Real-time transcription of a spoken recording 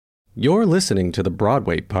You're listening to the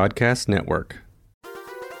Broadway Podcast Network.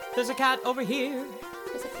 There's a cat over here.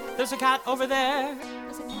 There's a cat over there.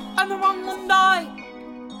 And the wrong one died.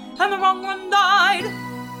 And the wrong one died.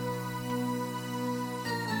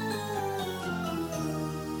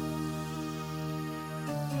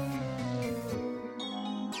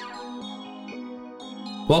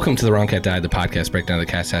 Welcome to The Wrong Cat Died, the podcast breakdown of the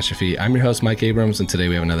catastrophe. I'm your host, Mike Abrams, and today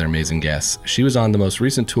we have another amazing guest. She was on the most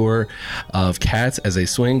recent tour of Cats as a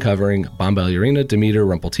Swing, covering Bombalurina, Demeter,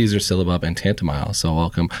 Rumpelteazer, Syllabub, and Tantomile. So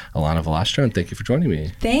welcome, Elana Valastro, and thank you for joining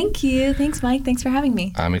me. Thank you. Thanks, Mike. Thanks for having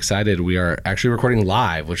me. I'm excited. We are actually recording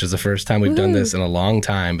live, which is the first time we've done this in a long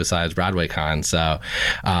time besides BroadwayCon. So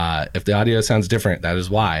if the audio sounds different, that is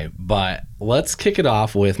why. But let's kick it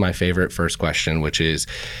off with my favorite first question, which is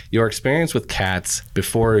your experience with Cats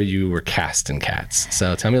before you were cast in Cats.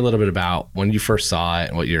 So tell me a little bit about when you first saw it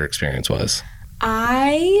and what your experience was.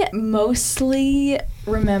 I mostly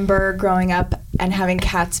remember growing up and having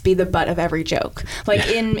Cats be the butt of every joke. Like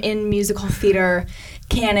in musical theater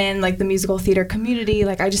canon, like the musical theater community,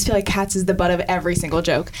 like I just feel like Cats is the butt of every single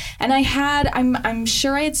joke. And I'm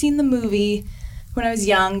sure I had seen the movie when I was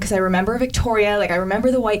young, because I remember Victoria, like I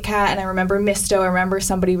remember the white cat, and I remember Misto, I remember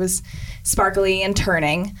somebody was sparkly and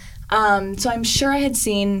turning. So I'm sure I had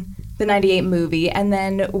seen the 98 movie, and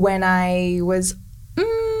then when I was,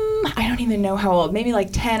 I don't even know how old, maybe like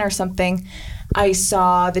 10 or something, I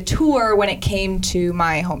saw the tour when it came to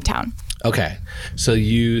my hometown. Okay, so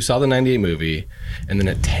you saw the 98 movie, and then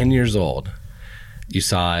at 10 years old, you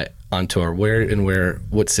saw it on tour.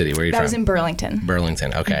 What city? Where are you from? That was in Burlington.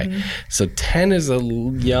 Burlington, okay. Mm-hmm. So 10 is a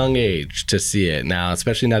young age to see it now,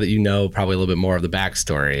 especially now that you know probably a little bit more of the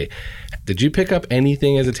backstory. Did you pick up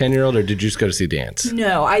anything as a 10-year-old, or did you just go to see dance?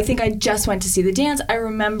 No, I think I just went to see the dance. I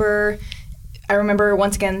remember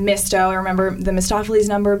once again Misto. I remember the Mistopheles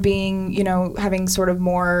number being, having sort of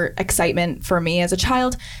more excitement for me as a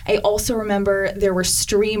child. I also remember there were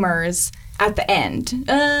streamers at the end,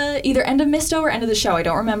 either end of Misto or end of the show, I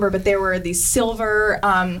don't remember, but there were these silver,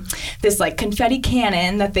 this like confetti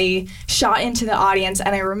cannon that they shot into the audience,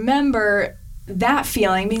 and I remember that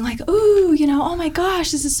feeling, being like, ooh, oh my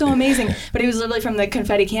gosh, this is so amazing. But it was literally from the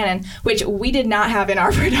confetti cannon, which we did not have in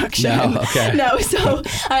our production. No, okay. No, so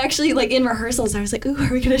I actually, like in rehearsals, I was like, ooh,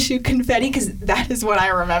 are we going to shoot confetti? Because that is what I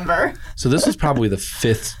remember. So this was probably the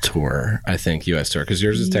 5th tour, I think, U.S. tour, because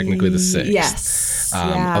yours is technically the 6th. Yes.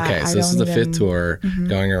 Okay, so this is the 5th tour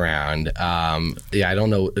going around. I don't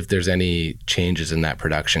know if there's any changes in that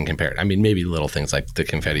production compared. I mean, maybe little things like the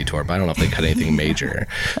confetti tour, but I don't know if they cut anything major.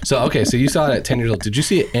 So you saw it at 10 years old. Did you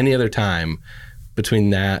see it any other time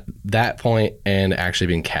between that point and actually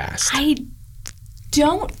being cast? I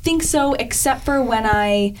don't think so, except for when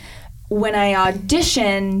I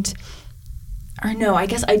auditioned. Or no, I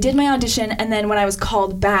guess I did my audition, and then when I was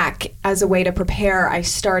called back as a way to prepare, I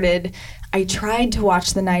tried to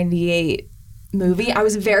watch the 98 movie. I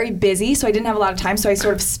was very busy, so I didn't have a lot of time, so I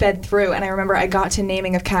sort of sped through, and I remember I got to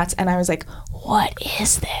Naming of Cats, and I was like, what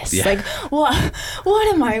is this? Yeah. Like,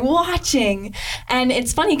 what am I watching? And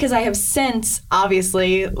it's funny because I have since,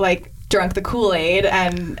 obviously, like, drunk the Kool-Aid,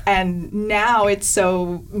 and now it's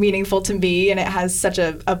so meaningful to me, and it has such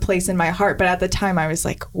a place in my heart. But at the time, I was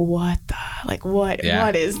like, what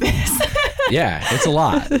is this? Yeah, it's a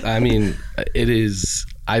lot. I mean, it is.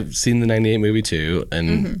 I've seen the 98 movie too,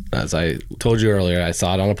 and as I told you earlier, I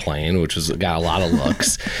saw it on a plane, which got a lot of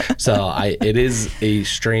looks. So it is a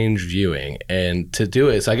strange viewing, and to do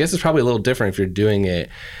it, so I guess it's probably a little different if you're doing it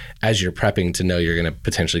as you're prepping to know you're going to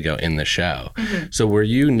potentially go in the show. So were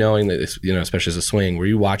you knowing that, especially as a swing, were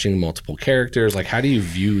you watching multiple characters? Like, how do you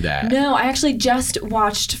view that? No, I actually just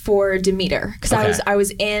watched for Demeter, because I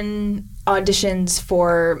was in auditions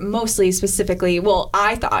for specifically, well,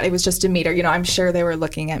 I thought it was just Demeter. I'm sure they were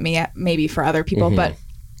looking at me maybe for other people, but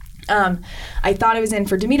I thought I was in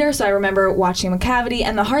for Demeter, so I remember watching Macavity.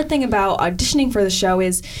 And the hard thing about auditioning for the show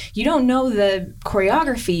is you don't know the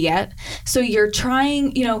choreography yet. So you're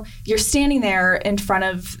trying, you're standing there in front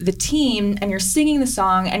of the team and you're singing the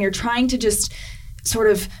song and you're trying to just sort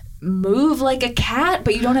of move like a cat,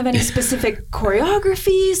 but you don't have any specific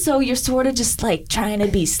choreography. So you're sort of just like trying to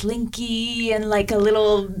be slinky and like a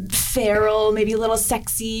little feral, maybe a little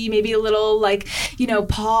sexy, maybe a little like,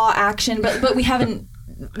 paw action, but we hadn't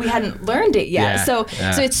learned it yet. So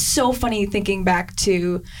it's so funny thinking back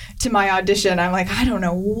to my audition. I'm like, I don't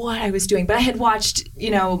know what I was doing, but I had watched,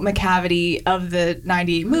 Macavity of the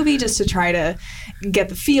 98 movie just to try to get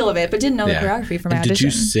the feel of it, but didn't know the choreography from my audition. Did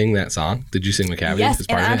you sing that song? Did you sing Macavity? Yes,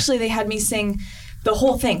 and actually they had me sing the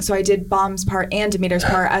whole thing. So I did Bomb's part and Demeter's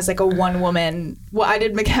part as like a one-woman. Well, I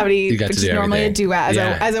did Macavity, which is normally a duet,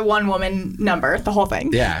 as a one-woman number, the whole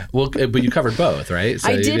thing. Yeah. Well, but you covered both, right? So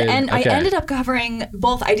I did, and I ended up covering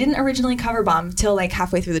both. I didn't originally cover Bomb till like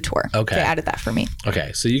halfway through the tour. Okay. They added that for me.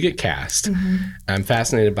 Okay, so you get cast. I'm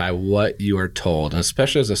fascinated by what you are told, and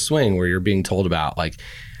especially as a swing where you're being told about like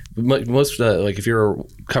most like if you're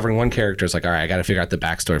covering one character, it's like, all right, I got to figure out the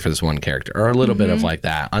backstory for this one character, or a little bit of like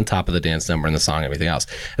that on top of the dance number and the song and everything else.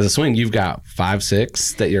 As a swing, you've got 5,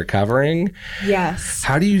 6 that you're covering. Yes.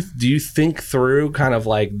 How do you think through kind of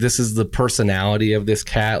like, this is the personality of this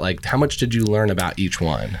cat? Like, how much did you learn about each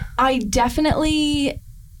one? I definitely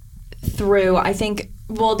I think,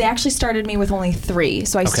 well, they actually started me with only 3.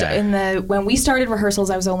 So when we started rehearsals,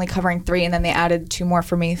 I was only covering 3, and then they added 2 more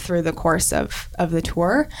for me through the course of the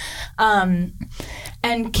tour.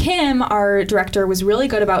 And Kim, our director, was really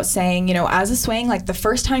good about saying, you know, as a swing, like the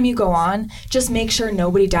first time you go on, just make sure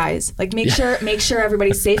nobody dies. Like make sure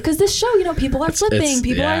everybody's safe, because this show, you know, people are flipping,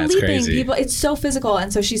 people are leaping, it's so physical.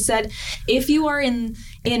 And so she said, if you are in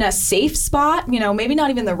a safe spot, you know, maybe not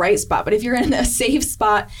even the right spot, but if you're in a safe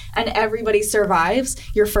spot and everybody survives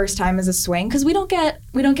your first time as a swing, because we don't get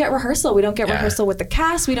rehearsal. We don't get rehearsal with the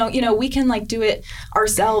cast. We don't, you know, we can like do it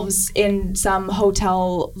ourselves in some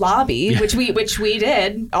hotel lobby, which we did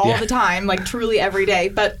all the time, like truly every day.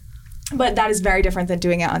 But that is very different than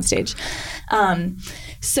doing it on stage.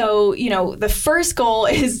 So, you know, the first goal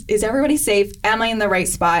is everybody safe? Am I in the right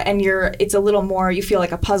spot? And it's a little more, you feel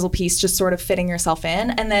like a puzzle piece just sort of fitting yourself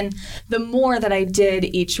in. And then the more that I did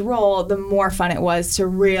each role, the more fun it was to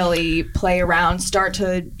really play around, start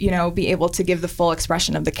to, you know, be able to give the full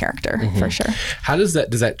expression of the character, for sure. How does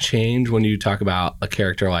that change when you talk about a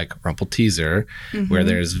character like Rumpelteazer, where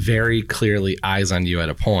there's very clearly eyes on you at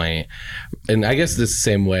a point? And I guess this is the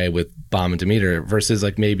same way with Bomb and Demeter versus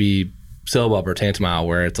like maybe Syllabub or Tantamile,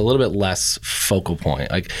 where it's a little bit less focal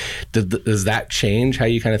point. Like, does that change how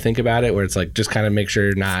you kind of think about it, where it's like, just kind of make sure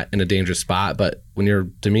you're not in a dangerous spot? But when you're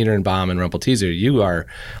Demeter and Bomb and Rumpelteazer,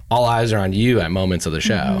 all eyes are on you at moments of the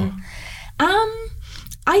show.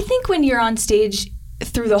 I think when you're on stage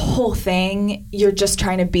through the whole thing, you're just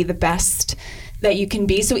trying to be the best that you can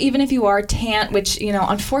be. So even if you are Tant, which, you know,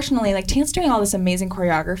 unfortunately, like Tant's doing all this amazing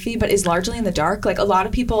choreography, but is largely in the dark. Like a lot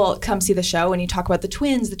of people come see the show and you talk about the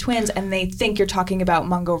twins, and they think you're talking about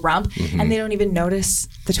Mungo Rump, and they don't even notice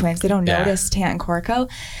the twins. They don't notice Tant and Korko,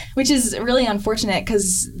 which is really unfortunate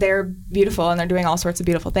because they're beautiful and they're doing all sorts of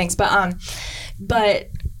beautiful things. But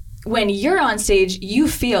when you're on stage, you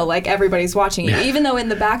feel like everybody's watching you, even though in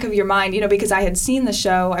the back of your mind, you know, because I had seen the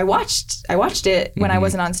show, I watched it when I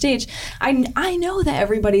wasn't on stage. I know that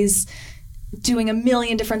everybody's doing a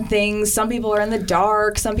million different things. Some people are in the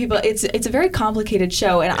dark. Some people, it's a very complicated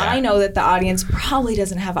show, and I know that the audience probably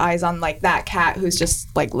doesn't have eyes on like that cat who's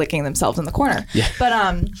just like licking themselves in the corner.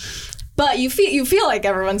 But you feel like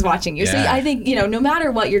everyone's watching you. So I think, you know, no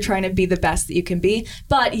matter what, you're trying to be the best that you can be.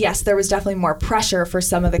 But yes, there was definitely more pressure for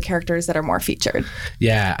some of the characters that are more featured.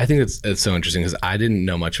 Yeah, I think it's so interesting because I didn't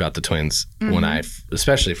know much about the twins when I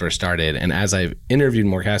especially first started. And as I've interviewed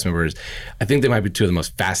more cast members, I think they might be 2 of the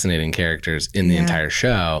most fascinating characters in the entire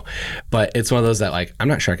show. But it's one of those that like, I'm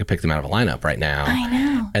not sure I could pick them out of a lineup right now. I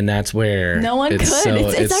know. And that's where no one could.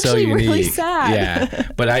 It's actually so unique. Really sad. Yeah.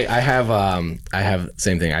 But I have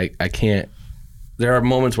same thing. I can't. There are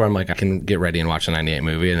moments where I'm like, I can get ready and watch the 98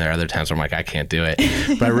 movie, and there are other times where I'm like, I can't do it.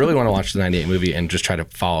 But I really want to watch the 98 movie and just try to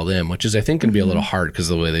follow them, which is, I think, going to be a little hard because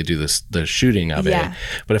of the way they do the shooting of it.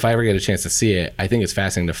 But if I ever get a chance to see it, I think it's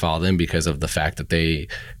fascinating to follow them because of the fact that they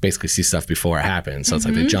basically see stuff before it happens. So it's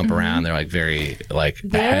like they jump around. They're like very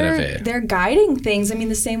ahead of it. They're guiding things. I mean,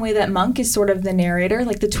 the same way that Monk is sort of the narrator.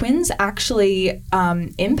 Like the twins actually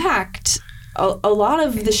impact a lot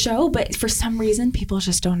of the show, but for some reason people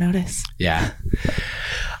just don't notice. Yeah,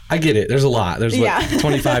 I get it. There's a lot. There's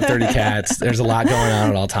 25, 30 cats. There's a lot going on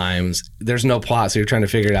at all times. There's no plot, so you're trying to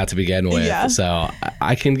figure it out to begin with. So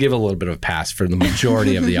I can give a little bit of a pass for the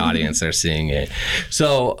majority of the audience that are seeing it.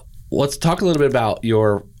 So let's talk a little bit about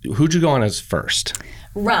who'd you go on as first?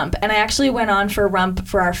 Rump. And I actually went on for Rump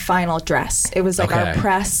for our final dress. It was like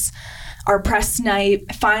our press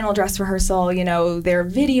night, final dress rehearsal. You know, they're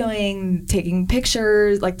videoing, taking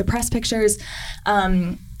pictures, like the press pictures.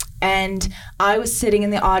 And I was sitting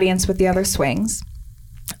in the audience with the other swings.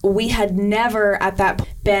 We had never at that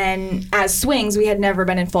been, as swings, we had never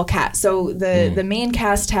been in full cat. So the main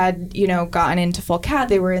cast had, you know, gotten into full cat.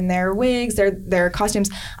 They were in their wigs, their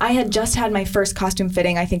costumes. I had just had my first costume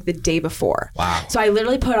fitting, I think, the day before. Wow. So I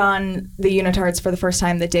literally put on the unitards for the first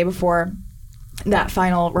time the day before. that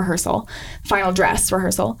final dress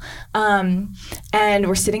rehearsal. And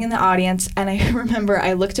we're sitting in the audience, and I remember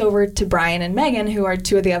I looked over to Brian and Megan, who are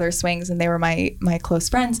two of the other swings, and they were my close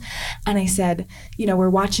friends. And I said, we're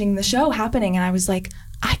watching the show happening. And I was like,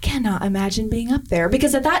 I cannot imagine being up there,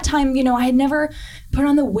 because at that time, I had never put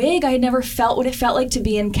on the wig. I had never felt what it felt like to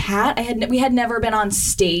be in Cat. We had never been on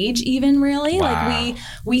stage even, really. Wow. Like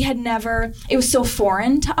we had never, it was so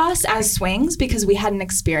foreign to us as swings because we hadn't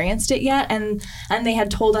experienced it yet. And they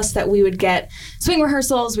had told us that we would get swing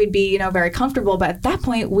rehearsals. We'd be, very comfortable. But at that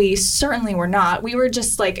point, we certainly were not. We were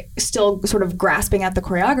just like still sort of grasping at the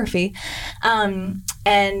choreography.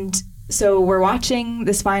 And so we're watching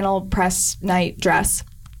this final press night dress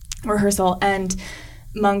rehearsal, and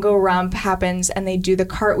Mungo Rump happens, and they do the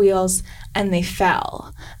cartwheels, and they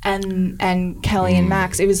fell. And Kelly and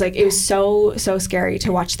Max, it was so scary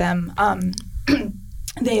to watch them.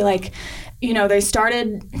 They they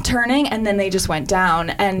started turning, and then they just went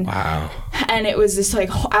down. And wow. And it was this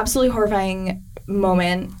absolutely horrifying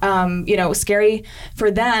moment, scary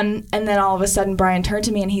for them. And then all of a sudden Brian turned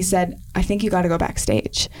to me and he said, "I think you got to go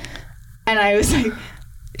backstage." And I was like,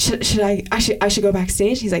 I should go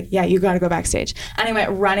backstage? He's like, "Yeah, you got to go backstage." And I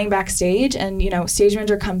went running backstage, and stage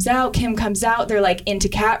manager comes out, Kim comes out, they're like, "Into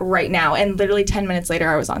Cat right now." And literally 10 minutes later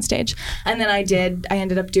I was on stage. And then I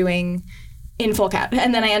ended up doing in full Cat,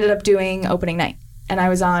 and then I ended up doing opening night, and I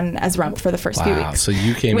was on as Rump for the first few weeks. So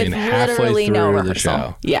you came in halfway through the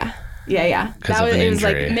show. Yeah. It was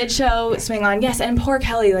like mid-show, swing on. Yes, and poor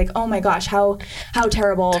Kelly, oh my gosh, how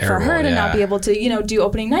terrible for her to not be able to, do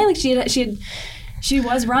opening night. Like she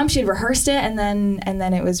was Rump, she had rehearsed it, and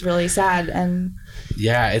then it was really sad. And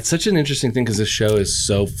yeah, it's such an interesting thing because this show is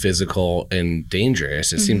so physical and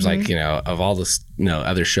dangerous. It seems like, of all the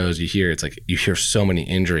other shows you hear, it's like you hear so many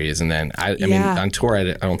injuries. And then I mean, on tour, I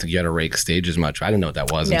don't think you had to rake stage as much. I didn't know what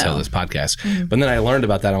that was until this podcast. But then I learned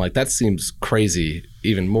about that. I'm like, that seems crazy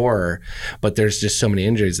even more. But there's just so many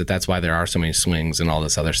injuries that's why there are so many swings and all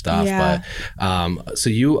this other stuff. Yeah. But so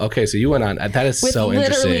you went on. That is with so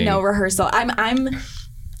interesting. Literally no rehearsal.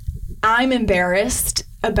 I'm embarrassed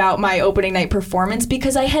about my opening night performance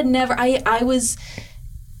because I had never,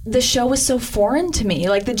 the show was so foreign to me.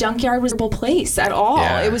 Like the Junkyard was a place at all.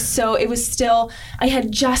 Yeah. It was still, I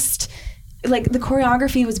had just, the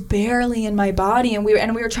choreography was barely in my body, and we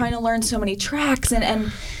were trying to learn so many tracks,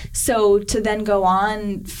 and so to then go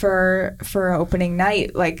on for opening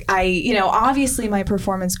night, obviously my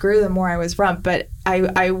performance grew the more I was Rump, but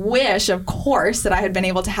I wish, of course, that I had been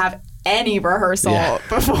able to have any rehearsal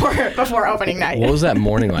before opening night. What was that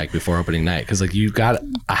morning like before opening night? Because you got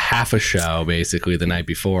a half a show basically the night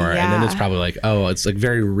before, and then it's probably it's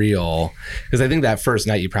very real. Because I think that first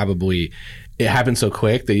night it happened so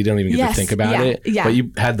quick that you don't even get to think about it. Yeah. But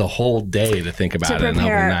you had the whole day to think about it on opening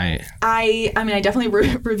night. I definitely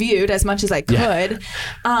reviewed as much as I could.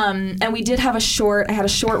 And we did have I had a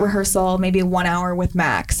short rehearsal, maybe 1 hour with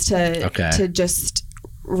Max to just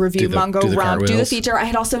review Mungo Rump, do the feature. I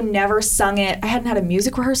had also never sung it. I hadn't had a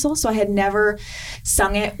music rehearsal, so I had never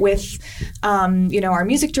sung it with, our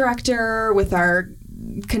music director, with our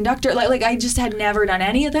conductor. I just had never done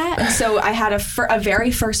any of that, and so I had a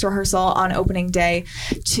very first rehearsal on opening day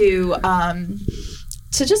to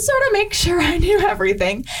just sort of make sure I knew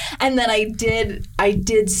everything. And then I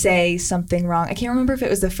did say something wrong. I can't remember if it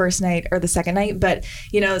was the first night or the second night, but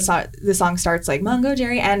the song starts like Mungo,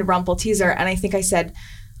 Jerry, and Rumple Teaser, and I think I said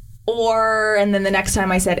or, and then the next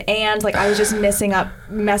time I said and, I was just messing up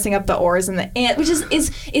the ors and the and, which is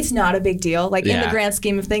it's not a big deal. In the grand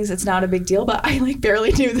scheme of things, it's not a big deal, but I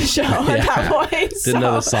barely knew the show at that point. Didn't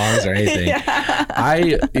know the songs or anything.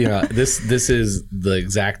 This is the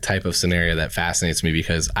exact type of scenario that fascinates me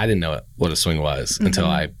because I didn't know what a swing was until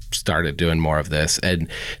I started doing more of this. And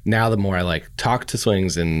now the more I talk to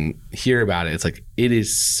swings and hear about it,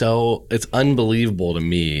 it's unbelievable to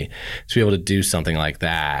me to be able to do something like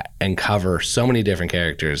that and cover so many different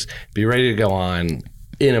characters, be ready to go on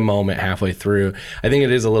in a moment halfway through. I think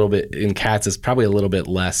it is a little bit, in Cats, it's probably a little bit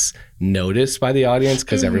less noticed by the audience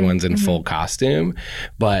because everyone's in full costume,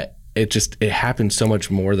 but it happens so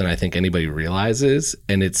much more than I think anybody realizes,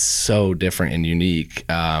 and it's so different and unique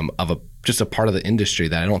just a part of the industry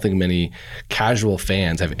that I don't think many casual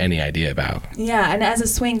fans have any idea about. Yeah, and as a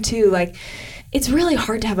swing too, it's really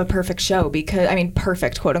hard to have a perfect show because,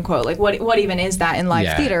 perfect, quote unquote, what even is that in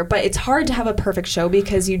live theater? But it's hard to have a perfect show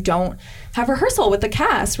because you don't have rehearsal with the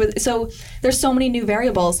cast. So there's so many new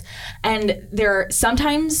variables, and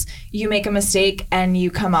sometimes you make a mistake and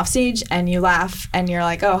you come off stage and you laugh and you're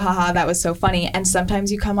like, oh, haha, that was so funny. And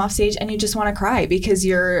sometimes you come off stage and you just want to cry because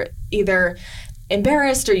you're either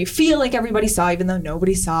embarrassed or you feel like everybody saw, even though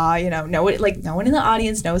nobody saw, no one in the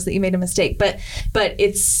audience knows that you made a mistake. But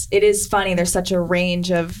it is funny. There's such a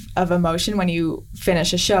range of emotion when you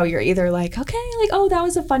finish a show. You're either like, okay, like, oh, that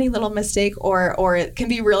was a funny little mistake, or it can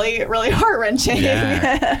be really, really heart-wrenching.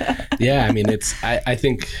 Yeah. I mean, I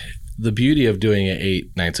think the beauty of doing it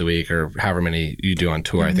 8 nights a week or however many you do on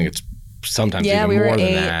tour, I think it's sometimes even more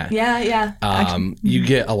than that. Yeah. You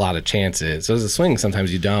get a lot of chances. So as a swing,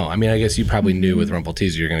 sometimes you don't. I mean, I guess you probably knew with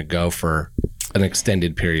Rumpelteazer you're going to go for an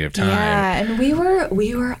extended period of time. Yeah, and we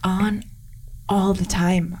were on all the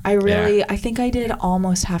time. I think I did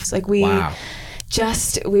almost half. Like we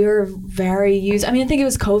were very used. I mean, I think it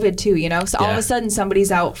was COVID too, So all of a sudden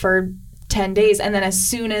somebody's out for 10 days, and then as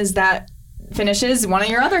soon as that finishes, one of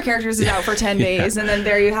your other characters is out for 10 days, and then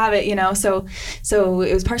there you have it, So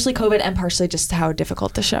it was partially COVID and partially just how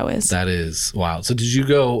difficult the show is. That is wild. So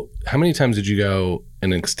how many times did you go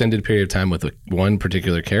an extended period of time with one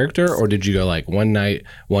particular character, or did you go like one night,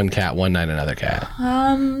 one cat, one night, another cat?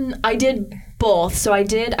 I did both. So I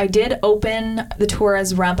did open the tour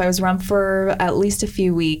as Rump. I was Rump for at least a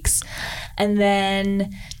few weeks. And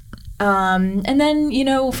then, from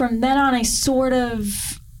then on, I sort of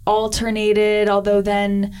alternated, although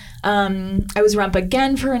then I was Rump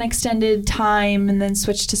again for an extended time and then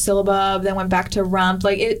switched to Syllabub, then went back to Rump.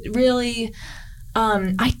 Like it really,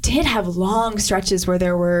 I did have long stretches where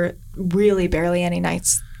there were really barely any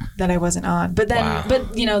nights that I wasn't on. But then,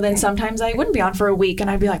 then sometimes I wouldn't be on for a week and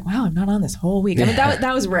I'd be like, wow, I'm not on this whole week. I mean,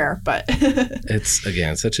 that was rare, but. It's,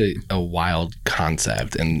 again, such a wild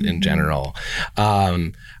concept in general. I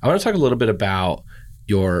want to talk a little bit about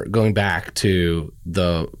your going back to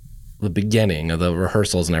the beginning of the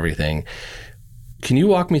rehearsals and everything. Can you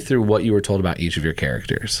walk me through what you were told about each of your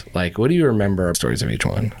characters? Like, what do you remember stories of each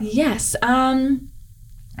one? Yes.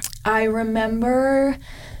 I remember,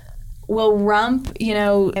 Rump,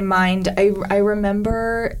 in mind, I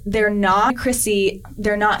remember they're not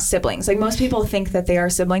siblings. Like most people think that they are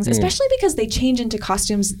siblings, especially because they change into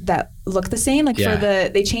costumes that look the same. Like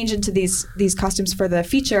they change into these costumes for the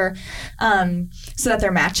feature, so that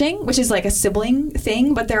they're matching, which is like a sibling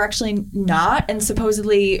thing, but they're actually not. And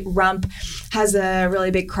supposedly Rump has a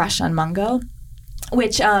really big crush on Mungo,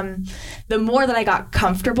 which the more that I got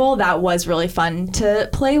comfortable, that was really fun to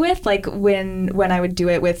play with. Like when I would do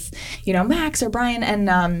it with, Max or Brian,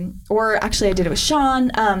 and or actually I did it with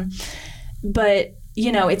Sean. But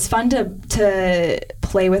it's fun to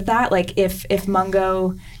play with that. Like if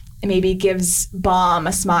Mungo maybe gives Bomb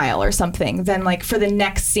a smile or something, then like for the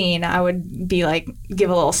next scene I would be like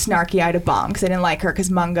give a little snarky eye to Bomb because I didn't like her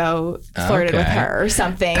because Mungo flirted with her or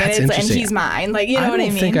something. That's and interesting. He's mine. Like, what I mean? I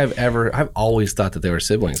don't think I've always thought that they were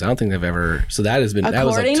siblings. I don't think I've ever, so that has been,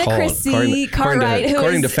 according that was to Chrissy Cartwright,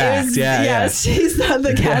 according to fact. Yes, she's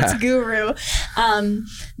the cat's guru.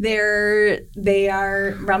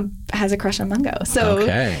 Rump has a crush on Mungo. So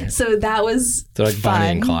that was they're like fun.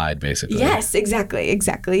 Bonnie and Clyde, basically. Yes,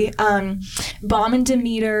 exactly. Bomb and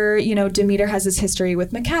Demeter, Demeter has this history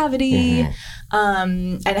with McCavity,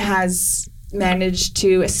 and has managed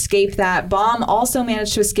to escape that. Bomb also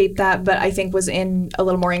managed to escape that, but I think was a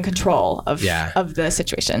little more in control of the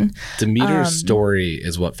situation. Demeter's story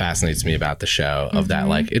is what fascinates me about the show, of that,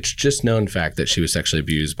 like, it's just known fact that she was sexually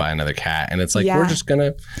abused by another cat, and it's like, we're just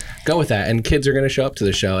gonna go with that, and kids are gonna show up to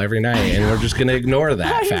the show every night, and we're just gonna ignore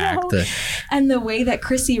that fact. And the way that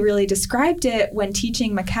Chrissy really described it when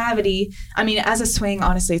teaching McCavity, I mean, as a swing,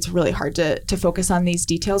 honestly, it's really hard to focus on these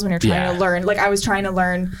details when you're trying to learn. Like, I was trying to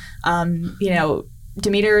learn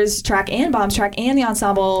Demeter's track and Bomb's track and the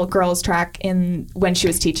ensemble girls track when she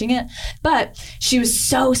was teaching it, but she was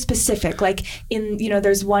so specific. Like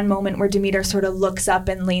there's one moment where Demeter sort of looks up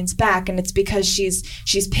and leans back, and it's because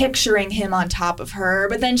she's picturing him on top of her,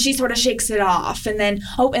 but then she sort of shakes it off, and then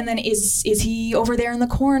is he over there in the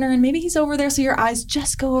corner, and maybe he's over there, so your eyes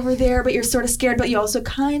just go over there, but you're sort of scared, but you also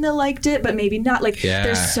kind of liked it, but maybe not. Like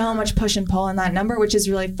there's so much push and pull in that number, which is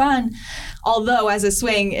really fun. Although as a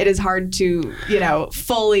swing, it is hard to,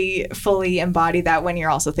 fully embody that when you're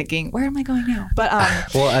also thinking, where am I going now? But I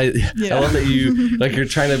love that you're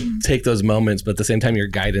trying to take those moments, but at the same time, your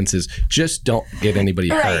guidance is just don't get anybody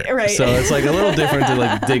hurt. Right. So it's like a little different to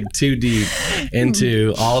like dig too deep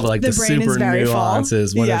into all of like the super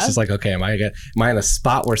nuances when it's just like, okay, am I in a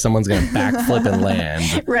spot where someone's going to backflip and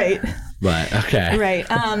land? Right. But okay. Right.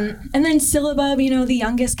 And then Syllabub, the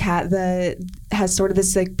youngest cat, has sort of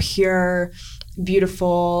this like pure,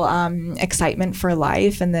 beautiful excitement for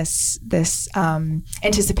life and this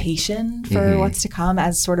anticipation for what's to come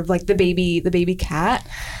as sort of like the baby cat.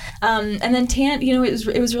 And then Tant, it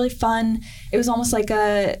was really fun. It was almost like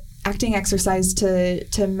a acting exercise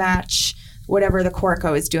to match whatever the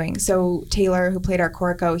chorico is doing. So Taylor, who played our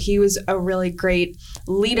chorico, he was a really great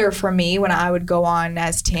leader for me when I would go on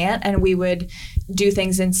as Tant, and we would do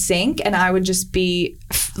things in sync, and I would just be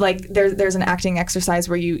like, there's an acting exercise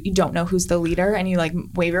where you don't know who's the leader, and you like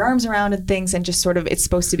wave your arms around and things, and just sort of, it's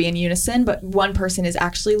supposed to be in unison, but one person is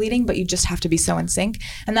actually leading, but you just have to be so in sync.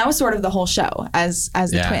 And that was sort of the whole show as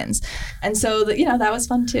the twins. And so, that was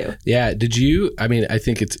fun too. Yeah. Did you, I mean, I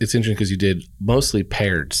think it's interesting because you did mostly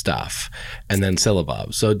paired stuff and then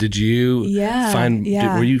syllabub. So did you find,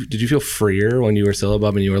 did you feel freer when you were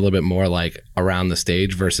syllabub and you were a little bit more like around the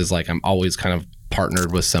stage versus like, I'm always kind of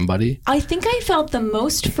partnered with somebody? I think I felt the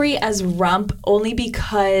most free as Rump, only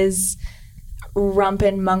because Rump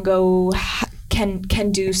and Mungo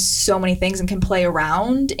can do so many things and can play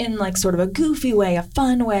around in like sort of a goofy way, a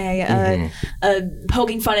fun way, a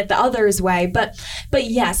poking fun at the others way. But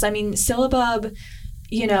yes, I mean, Syllabub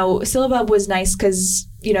was nice because,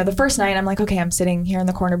 the first night I'm like, okay, I'm sitting here in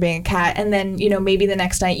the corner being a cat. And then, maybe the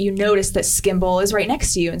next night you notice that Skimble is right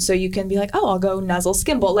next to you. And so you can be like, oh, I'll go nuzzle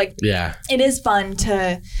Skimble. Like, yeah, it is fun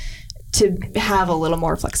to have a little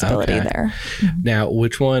more flexibility there. Now,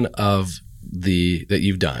 which one of that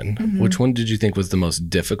you've done, which one did you think was the most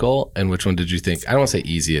difficult, and which one did you think, I don't want to say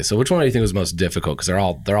easiest, so which one do you think was most difficult, because they're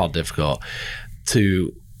all difficult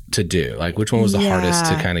to do? Like, which one was the hardest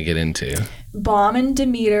to kind of get into? Bomb and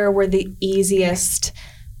Demeter were the easiest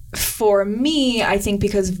for me, I think,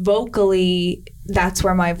 because vocally that's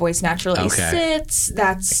where my voice naturally sits.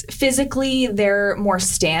 That's physically, they're more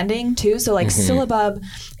standing too. So like Syllabub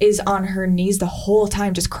is on her knees the whole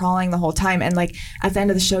time, just crawling the whole time. And like at the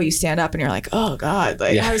end of the show, you stand up and you're like, oh God,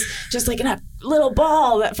 like I was just like in a little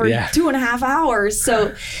ball for 2.5 hours.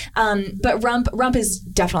 So, but Rump is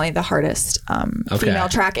definitely the hardest female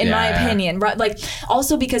track in my opinion. Like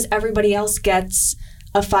also because everybody else gets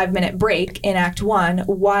a 5-minute break in Act 1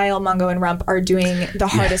 while Mungo and Rump are doing the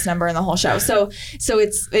hardest number in the whole show. So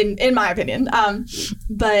it's in my opinion.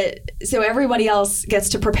 But so everybody else gets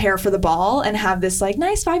to prepare for the ball and have this like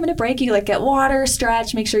nice 5-minute break. You like get water,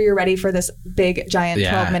 stretch, make sure you're ready for this big giant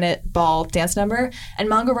 12-minute ball dance number. And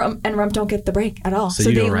Mungo and Rump don't get the break at all. So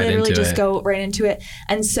they literally just go right into it.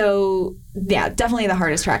 And so definitely the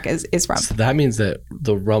hardest track is Rump. So that means that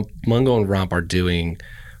Mungo and Rump are doing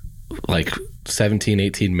like 17,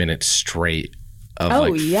 18 minutes straight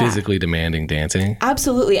of physically demanding dancing.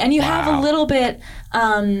 Absolutely. And you have a little bit,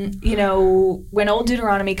 when Old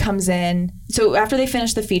Deuteronomy comes in, so after they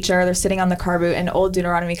finish the feature, they're sitting on the car boot and Old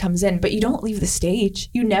Deuteronomy comes in, but you don't leave the stage.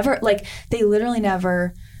 You never, they literally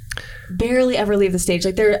barely ever leave the stage.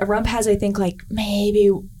 Like Rump has, I think, like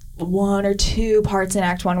maybe 1 or 2 parts in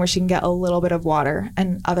Act 1 where she can get a little bit of water,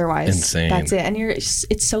 and otherwise that's it. And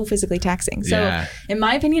it's so physically taxing. So in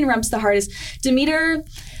my opinion, Rump's the hardest. Demeter,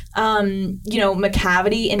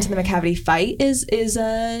 Macavity into the Macavity fight is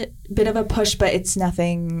a bit of a push, but it's not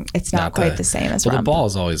quite the same as Rump. The ball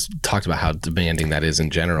is always talked about how demanding that is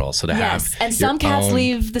in general. So to have and some cats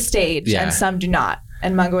leave the stage and some do not.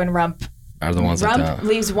 And Mungo and Rump are the ones that Rump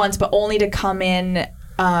leaves once, but only to come in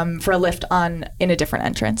for a lift in a different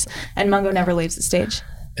entrance, and Mungo never leaves the stage.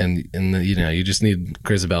 And you just need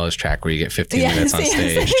Grisabella's track where you get 15 minutes on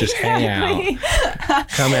stage, just hang out,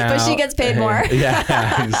 come out. But she gets paid more.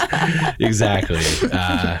 Exactly.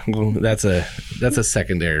 That's a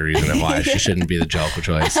secondary reason why she shouldn't be the Jellicle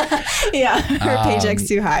choice. Her paycheck's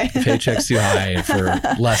too high. Paycheck's too high for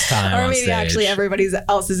less time or on maybe stage. Actually everybody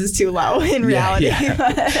else's is too low in reality.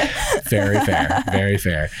 Very fair. Very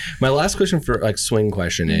fair. My last question for swing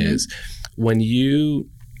question is, when you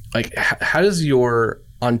how does your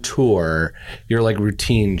on tour, your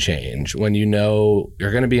routine change when you know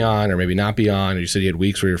you're going to be on or maybe not be on, or you said you had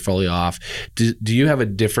weeks where you're fully off? Do you have a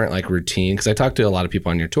different routine? Because I talked to a lot of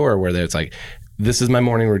people on your tour where it's this is my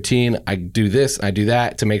morning routine. I do this, I do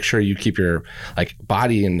that to make sure you keep your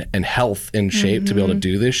body and health in shape to be able to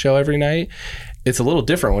do this show every night. It's a little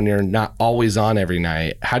different when you're not always on every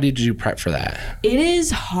night. How did you prep for that? It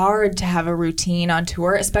is hard to have a routine on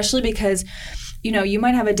tour, especially because, you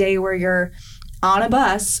might have a day where you're on a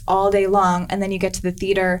bus all day long, and then you get to the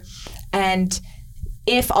theater, and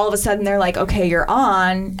if all of a sudden they're like, okay, you're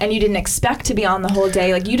on, and you didn't expect to be on the whole day,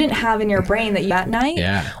 you didn't have in your brain that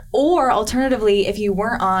night. Or alternatively, if you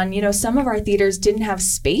weren't on, some of our theaters didn't have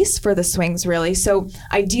space for the swings really. So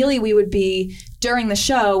ideally we would be, during the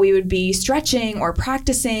show, we would be stretching or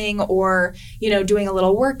practicing or, doing a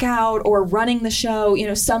little workout or running the show,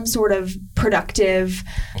 some sort of productive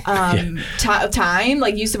time,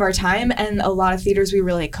 use of our time. And a lot of theaters we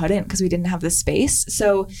really couldn't because we didn't have the space.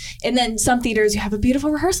 So, and then some theaters you have a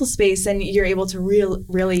beautiful rehearsal space and you're able to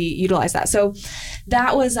really utilize that. So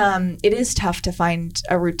that was, it is tough to find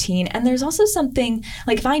a routine routine. And there's also something,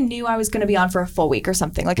 like if I knew I was going to be on for a full week or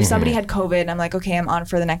something, like if somebody had COVID and I'm like, okay, I'm on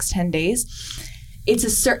for the next 10 days. It's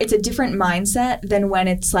a different mindset than when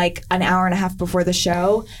it's like an hour and a half before the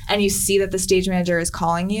show and you see that the stage manager is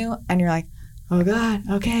calling you and you're like, oh God,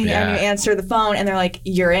 okay. Yeah. And you answer the phone and they're like,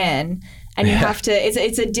 you're in. And you have to,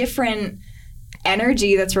 it's a different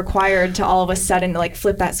energy that's required to all of a sudden like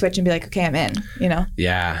flip that switch and be like, okay, I'm in, you know?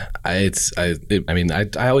 Yeah. I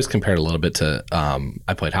always compare it a little bit to,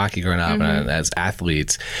 I played hockey growing up and as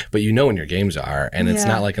athletes, but you know when your games are, and it's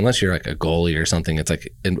not like, unless you're like a goalie or something, it's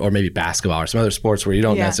like, or maybe basketball or some other sports where you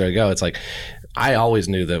don't necessarily go. It's like, I always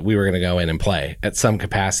knew that we were going to go in and play at some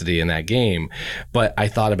capacity in that game. But I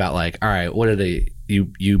thought about like, all right, what did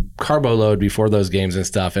you carbo load before those games and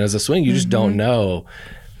stuff. And as a swing, you just don't know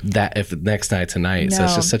that if next night tonight. No. So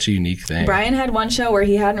it's just such a unique thing. Brian had one show where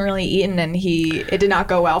he hadn't really eaten and it did not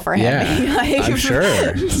go well for him. Yeah, he, I'm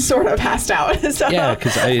sure. Sort of passed out. So. Yeah,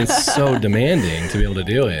 because it's so demanding to be able to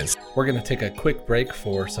do it. We're going to take a quick break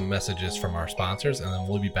for some messages from our sponsors, and then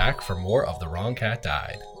we'll be back for more of The Wrong Cat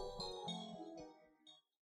Died.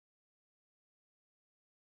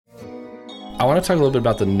 I want to talk a little bit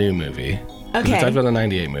about the new movie. Okay. We talked about the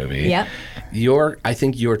 98 movie. Yep. I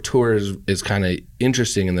think your tour is kind of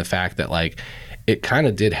interesting in the fact that like it kind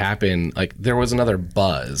of did happen. Like there was another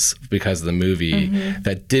buzz because of the movie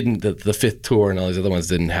that the fifth tour and all these other ones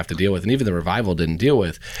didn't have to deal with, and even the revival didn't deal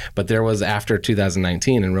with. But there was, after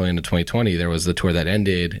 2019 and really into 2020, there was the tour that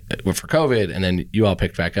ended for COVID, and then you all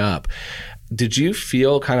picked back up. Did you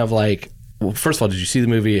feel kind of like, well, first of all, did you see the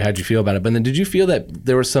movie? How'd you feel about it? But then did you feel that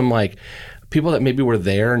there was some like people that maybe were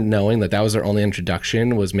there knowing that was their only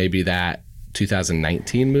introduction was maybe that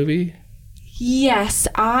 2019 movie? Yes,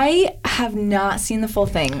 I have not seen the full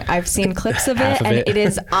thing. I've seen clips of it, and it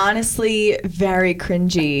is honestly very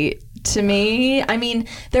cringy to me. I mean,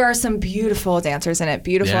 there are some beautiful dancers in it,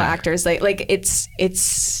 beautiful actors. Like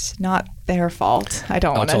it's not their fault. I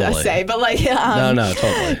don't want to say, but like no,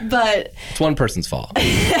 totally. But it's one person's fault.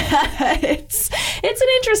 it's an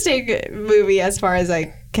interesting movie as far as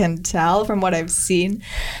I can tell from what I've seen.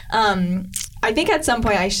 I think at some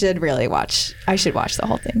point I should watch the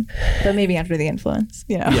whole thing, but maybe under the influence,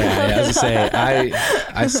 you know. Yeah, as I say,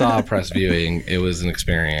 I saw a press viewing. It was an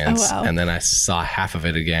experience. Oh, wow. And then I saw half of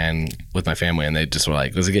it again with my family, and they just were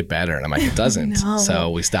like, does it get better? And I'm like, it doesn't. No.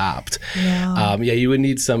 So we stopped. No. You would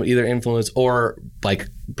need some either influence or like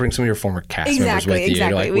bring some of your former cast members with you,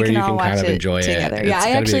 to, like we where can you all can kind of enjoy together. it. Yeah,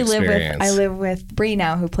 I actually live live with Bree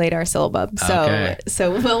now, who played our syllabub.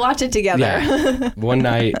 So we'll watch it together. Yeah. One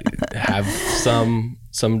night, have some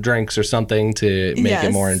drinks or something to make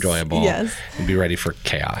it more enjoyable. Yes. And be ready for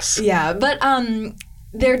chaos. Yeah, but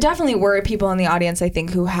there definitely were people in the audience, I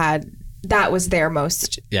think, who that was their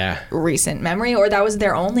most recent memory, or that was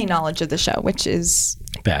their only knowledge of the show, which is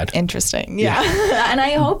bad. Interesting. Yeah. And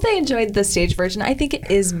I hope they enjoyed the stage version. I think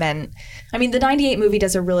it is meant, I mean, the 98 movie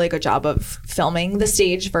does a really good job of filming the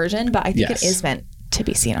stage version, but I think it is meant to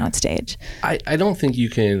be seen on stage. I don't think you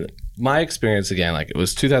can. My experience, again, like it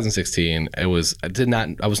was 2016. I was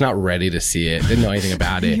not ready to see it. Didn't know anything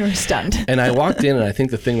about it. You were stunned. And I walked in, and I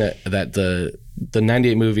think the thing that the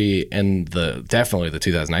 98 movie and definitely the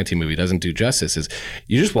 2019 movie doesn't do justice is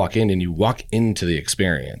you just walk in and you walk into the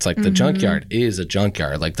experience. Like the junkyard is a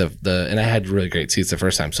junkyard. Like and I had really great seats the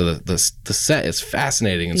first time. So the set is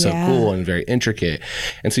fascinating and so cool and very intricate.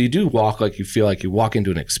 And so you do walk like you feel like you walk into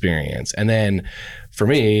an experience. And then for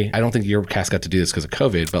me, I don't think your cast got to do this because of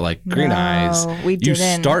COVID, but like Green Eyes, you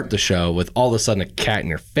start the show with all of a sudden a cat in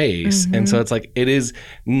your face. And so it's like,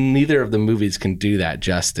 neither of the movies can do that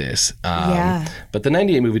justice. But the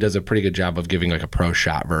 98 movie does a pretty good job of giving like a pro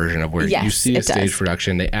shot version of where you see a stage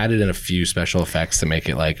production. They added in a few special effects to make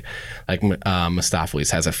it like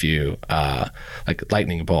Mistopheles has a few like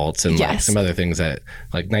lightning bolts and like some other things that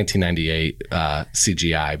like 1998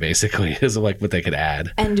 CGI basically is like what they could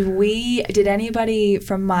add. And did anybody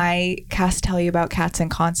from my cast tell you about Cats in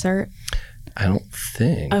Concert? I don't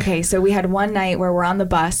think. Okay, so we had one night where we're on the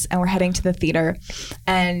bus and we're heading to the theater,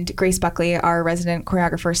 and Grace Buckley, our resident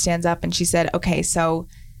choreographer, stands up and she said, okay, so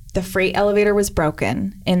the freight elevator was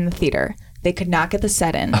broken in the theater. They could not get the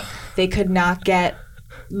set in. They could not get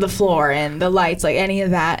the floor in, the lights, like any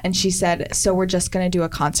of that. And she said, so we're just going to do a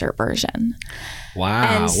concert version. Wow.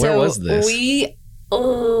 And so where was this?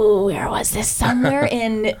 where was this? Somewhere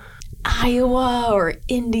in Iowa or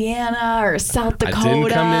Indiana or South Dakota. It didn't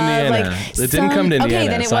come to Indiana. It didn't come to Indiana. Okay,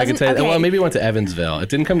 then it so I can wasn't. say, Okay. well, maybe it went to Evansville. It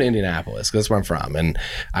didn't come to Indianapolis because that's where I'm from. And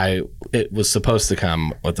it was supposed to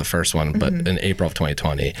come with the first one, but in April of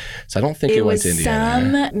 2020. So I don't think it went to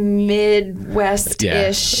Indiana. Some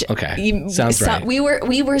Midwest-ish. Yeah. Okay. Sounds right. We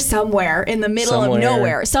were somewhere in the middle of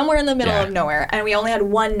nowhere. Somewhere in the middle of nowhere. And we only had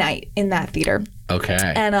one night in that theater.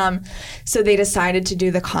 Okay. And so they decided to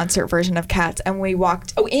do the concert version of Cats, and we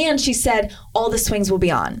walked. Oh, and she said all the swings will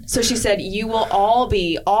be on. So she said you will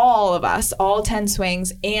all of us, all 10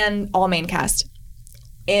 swings, and all main cast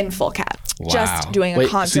in full Cat. Wow. Just doing a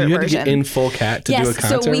concert so you had version. to get in full Cat to do a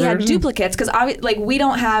concert so we had version? duplicates because we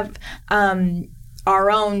don't have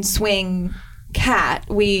our own swing Cat.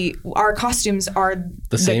 Our costumes are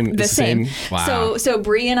the same. Wow. So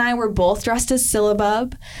Bree and I were both dressed as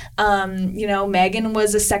Syllabub. Megan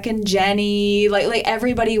was a second Jenny. Like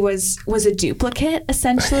everybody was a duplicate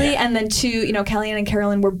essentially. And then Kellyanne and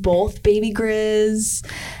Carolyn were both Baby Grizz.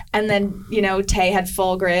 And then Tay had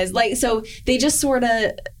full Grizz. Like so they just sort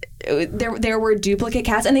of. There were duplicate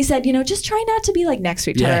cats, and they said, just try not to be like next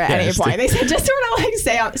to each other at any point. They said just sort of like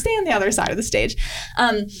stay on the other side of the stage.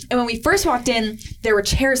 And when we first walked in, there were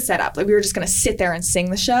chairs set up. Like we were just going to sit there and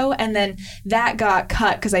sing the show, and then that got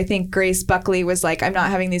cut because I think Grace Buckley was like, I'm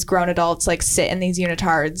not having these grown adults like sit in these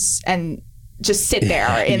unitards and just sit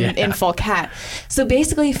there in full Cat. So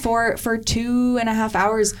basically for 2.5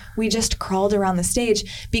 hours, we just crawled around the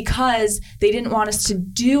stage because they didn't want us to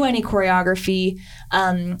do any choreography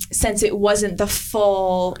since it wasn't the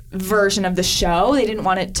full version of the show. They didn't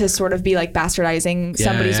want it to sort of be like bastardizing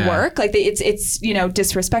somebody's work. Like it's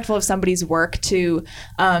disrespectful of somebody's work to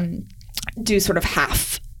do sort of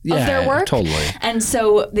half of their work. Totally. And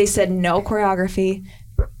so they said no choreography.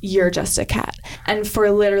 You're just a cat. And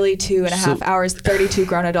for literally 2.5 hours, 32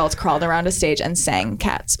 grown adults crawled around a stage and sang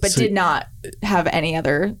Cats, but did not have any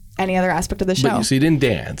other aspect of the show. But, so you didn't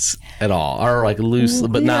dance at all, or like loose,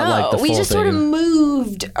 but not like the full thing. We just sort of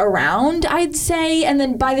moved around, I'd say. And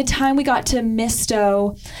then by the time we got to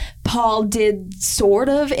Misto, Paul did sort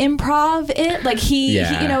of improv it. Like he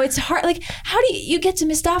it's hard. Like how do you get to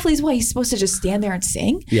Mistopheles? What, he's supposed to just stand there and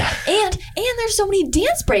sing? Yeah. And there's so many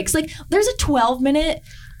dance breaks. Like there's a 12-minute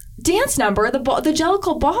dance number, the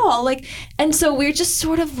Jellicle Ball, like, and so we're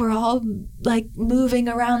all like moving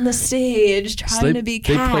around the stage trying to be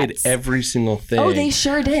cats. They played every single thing. Oh, they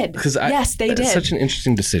sure did. Yes, they did. It's such an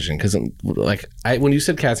interesting decision because, like, when you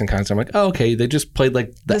said Cats in concert, I'm like, oh, okay, they just played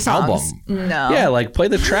like the album. No. Yeah, like play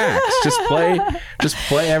the tracks. just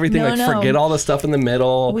play everything. No. Forget all the stuff in the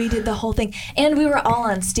middle. We did the whole thing, and we were all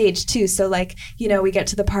on stage too. So like, we get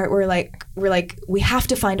to the part where we're like, we have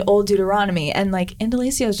to find old Deuteronomy, and like,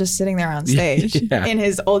 Indalacio's just sitting there on stage in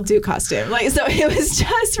his old Duke costume. Like, so it was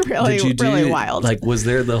just really wild. Like, was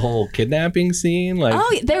there the whole kidnapping scene? Like,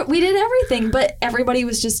 we did everything, but everybody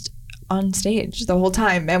was just on stage the whole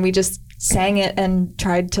time, and we just sang it and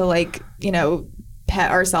tried to like, pet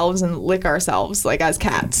ourselves and lick ourselves like as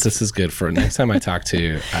cats. This is good for next time I talk to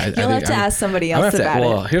you. You'll have to ask somebody else about it.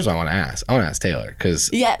 Well, here's what I want to ask. I want to ask Taylor because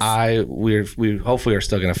we hopefully are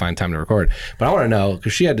still going to find time to record. But I want to know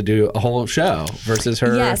because she had to do a whole show versus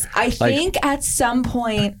her. Yes, I think at some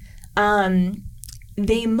point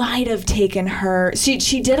they might have taken her.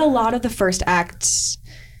 She did a lot of the first act.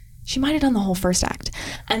 She might have done the whole first act.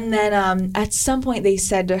 And then at some point they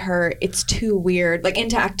said to her, it's too weird. Like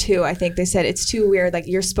into act 2, I think they said it's too weird. Like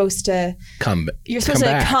you're supposed to come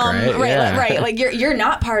back, right? Like you're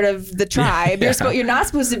not part of the tribe. You're not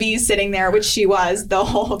supposed to be sitting there, which she was the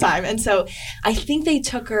whole time. And so I think they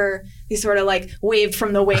took her, they sort of like waved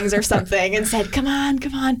from the wings or something and said, come on.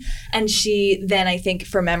 And she then, I think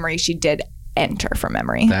from memory, she did enter from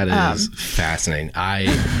memory. That is fascinating. I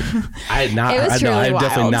had not. It was I've wild.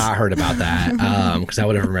 definitely not heard about that because I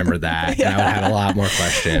would have remembered that, and I would have had a lot more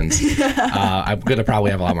questions. I'm gonna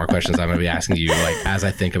probably have a lot more questions. I'm gonna be asking you like as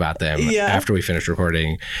I think about them after we finish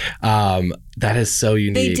recording. That is so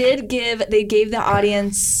unique. They gave the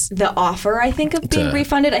audience the offer, I think, of being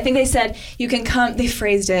refunded. I think they said you can come. They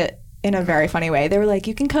phrased it in a very funny way. They were like,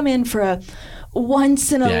 you can come in for a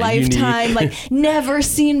once in a lifetime, like never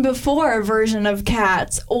seen before version of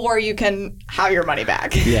Cats, or you can have your money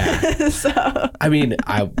back. Yeah. So I mean,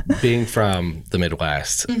 being from the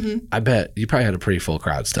Midwest, I bet you probably had a pretty full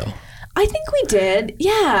crowd still. I think we did.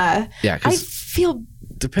 Yeah. Yeah. I feel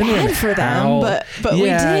depending bad on for how, them, but we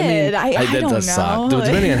did. I don't know. Suck.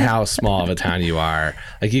 Depending on how small of a town you are,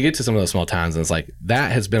 like you get to some of those small towns and it's like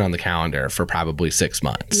that has been on the calendar for probably 6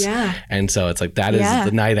 months. Yeah. And so it's like that is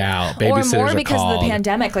the night out. Babysitters or more are because called. of the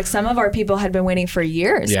pandemic. Like some of our people had been waiting for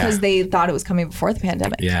years because they thought it was coming before the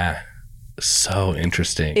pandemic. Yeah. So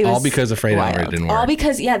interesting. It All was because Afraid wild. Outward didn't work. All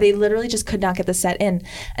because, they literally just could not get the set in.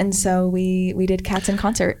 And so we did Cats in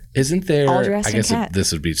concert. Isn't there, all dressed I in guess cat.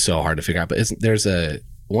 this would be so hard to figure out, but there's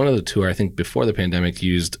one of the tour, I think before the pandemic,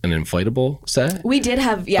 used an inflatable set? We did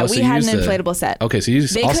have, so we you had an used inflatable set. Okay, so you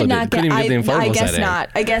They also could not couldn't even get the inflatable I guess set in. not.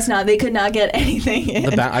 I guess not. They could not get anything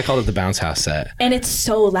in. I called it the bounce house set. And it's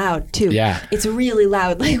so loud too. Yeah. It's really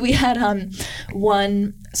loud. Like we had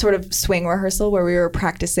one sort of swing rehearsal where we were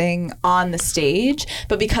practicing on the stage,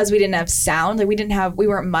 but because we didn't have sound, like we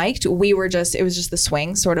weren't mic'd, it was just the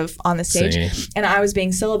swing sort of on the stage. Singing. And I was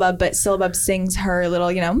being Syllabub, but Syllabub sings her little,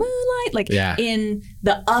 moonlight, like in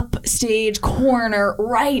the upstage corner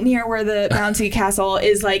right near where the bouncy castle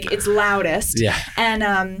is, like its loudest. Yeah.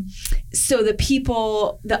 And so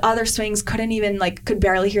the other swings could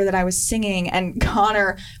barely hear that I was singing, and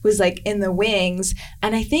Connor was like in the wings.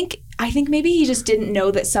 And I think maybe he just didn't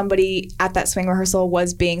know that somebody at that swing rehearsal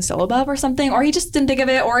was being Syllabub or something, or he just didn't think of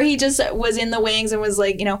it, or he just was in the wings and was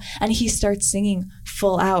like, and he starts singing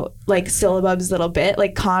full out like Syllabub's little bit.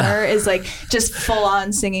 Like Connor is like just full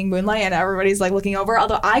on singing Moonlight, and everybody's like looking over,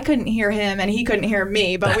 although I couldn't hear him and he couldn't hear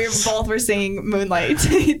me, but we both were singing Moonlight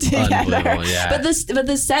together. Yeah. But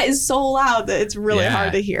the set is so loud that it's really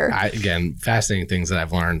hard to hear. Again, fascinating things that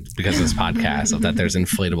I've learned because of this podcast, of that there's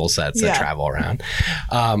inflatable sets that travel around.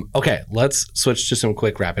 Okay, let's switch to some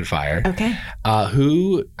quick rapid fire. Okay.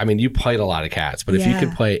 You played a lot of cats, but if you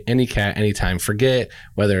could play any cat anytime, forget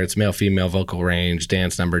whether it's male, female, vocal range,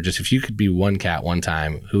 dance number, just if you could be one cat one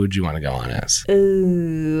time, who would you want to go on as?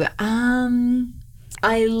 Ooh,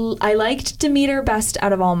 I liked Demeter best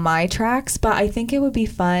out of all my tracks, but I think it would be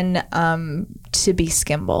fun to be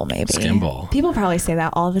Skimble, maybe. Skimble. People probably say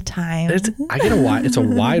that all the time. It's a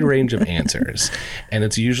wide range of answers, and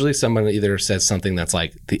it's usually someone that either says something that's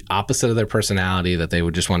like the opposite of their personality that they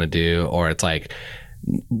would just want to do, or it's like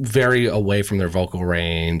very away from their vocal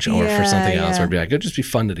range, or for something else, or it'd be like, it'd just be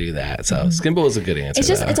fun to do that. So Skimble is a good answer.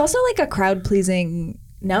 It's also like a crowd pleasing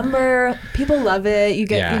number. People love it. You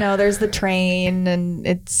get, there's the train, and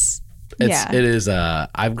it is.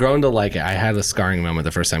 I've grown to like it. I had a scarring moment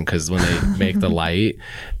the first time because when they make the light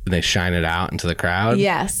and they shine it out into the crowd,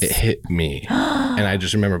 it hit me, and I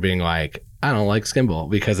just remember being like, I don't like Skimble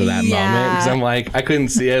because of that moment. Because I'm like, I couldn't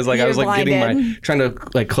see it. I was like trying to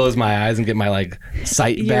like close my eyes and get my like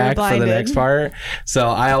sight back for the next part. So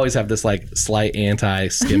I always have this like slight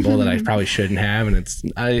anti-Skimble that I probably shouldn't have, and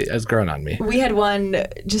it's grown on me. We had one,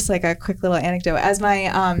 just like a quick little anecdote. As my,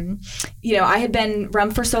 I had been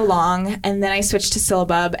Rump for so long, and then I switched to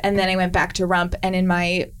Syllabub, and then I went back to Rump, and in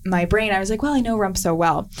my brain I was like, well, I know Rump so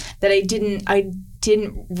well that I didn't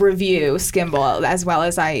review Skimble as well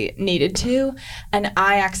as I needed to, and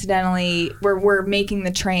I accidentally we're making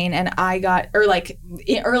the train, and I got, or like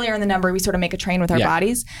earlier in the number we sort of make a train with our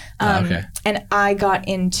bodies, and I got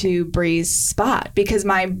into Bree's spot because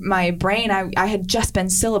my brain, I had just been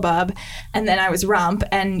Syllabub, and then I was Rump,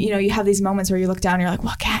 and you have these moments where you look down and you're like,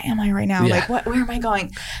 what cat am I right now? Like where am I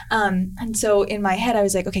going? And so in my head I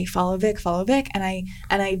was like, okay, follow Vic, and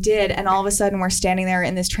I did, and all of a sudden we're standing there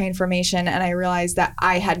in this train formation, and I realized that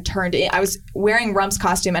I was wearing Rump's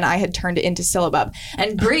costume, and I had turned it into Syllabub.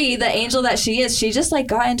 And Bree, the angel that she is, she just like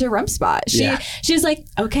got into Rump's spot. She was like,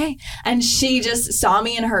 okay. And she just saw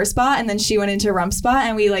me in her spot, and then she went into Rump's spot,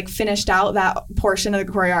 and we like finished out that portion of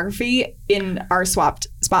the choreography in our swapped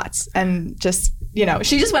spots. And just,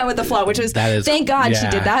 she just went with the flow, which was, thank God she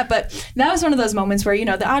did that. But that was one of those moments where,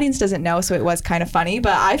 the audience doesn't know, so it was kind of funny,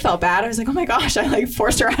 but I felt bad. I was like, oh my gosh, I like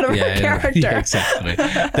forced her out of her character. Yeah, exactly.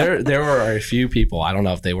 There were a few people, I don't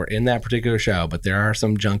know if they were in that particular show, but there are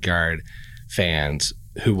some Junkyard fans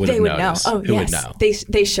who would have noticed. Know. Oh, who yes. would know.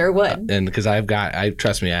 They sure would. And because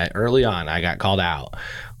trust me, early on, I got called out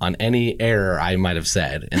on any error I might have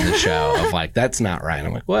said in the show of like, that's not right.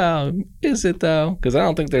 I'm like, well, is it though? Because I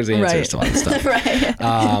don't think there's answers to all this stuff.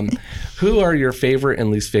 Right. Who are your favorite and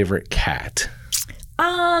least favorite cat?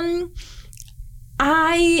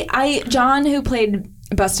 John, who played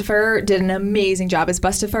Bustifer, did an amazing job as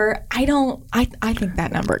Bustifer. I think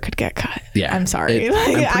that number could get cut. Yeah. I'm sorry.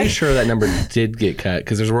 I'm pretty sure that number did get cut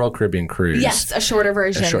because there's a Royal Caribbean Cruise. Yes, a shorter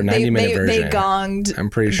version. A short 90-minute version. They gonged I'm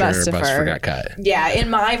pretty sure Bustifer got cut. Yeah, in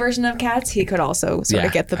my version of Cats, he could also sort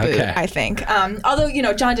of get the boot, I think. Although,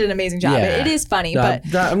 John did an amazing job. It is funny, but...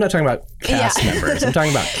 I'm not talking about cast members. I'm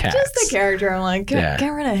talking about cats. Just the character. I'm like, get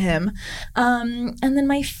rid of him. And then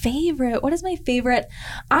my favorite... What is my favorite?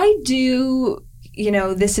 I do...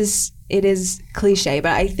 this is cliche,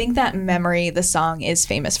 but I think that Memory, the song, is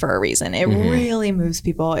famous for a reason. It really moves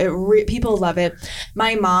people. People love it.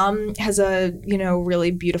 My mom has a,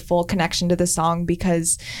 really beautiful connection to the song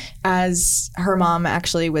because as her mom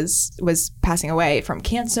actually was passing away from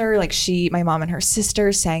cancer, like my mom and her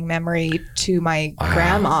sister sang Memory to my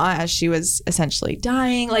grandma as she was essentially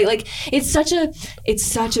dying. Like it's such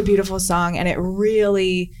a beautiful song, and it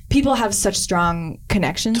really, people have such strong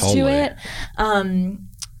connections to it.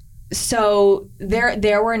 So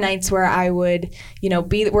there were nights where I would,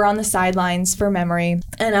 we're on the sidelines for Memory,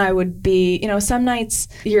 and I would be, some nights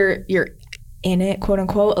you're in it, quote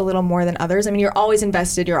unquote, a little more than others. I mean, you're always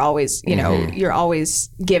invested. You're always, you're always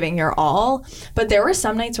giving your all. But there were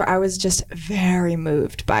some nights where I was just very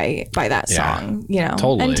moved by that song,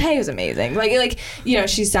 Totally. And Tay was amazing. Like,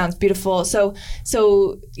 she sounds beautiful. So,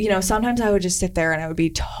 sometimes I would just sit there and I would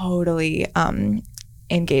be totally,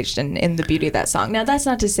 engaged in the beauty of that song. Now, that's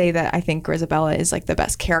not to say that I think Grizabella is like the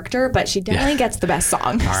best character, but she definitely gets the best song.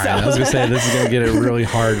 All right, I was gonna say this is gonna get it really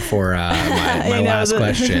hard for my last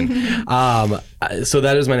question. So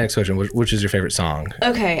that is my next question. Which is your favorite song?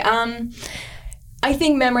 Okay, I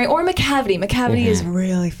think Memory or Macavity. Macavity is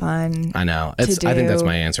really fun. I know. I think that's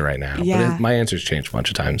my answer right now. Yeah. But my answer's changed a bunch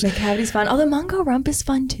of times. Macavity's fun. Although Mungo Rump is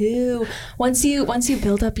fun too. Once you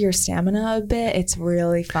build up your stamina a bit, it's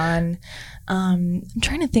really fun. I'm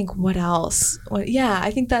trying to think what else.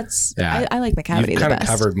 I think that's. Yeah. I like Macavity the best. You kind of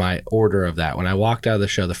covered my order of that. When I walked out of the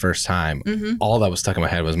show the first time, all that was stuck in my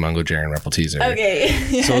head was Mungo, Jerry, and Rebel Teaser.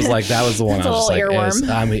 Okay. So it was like that was the one that's I was like.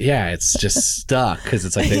 Earworm. It's just stuck because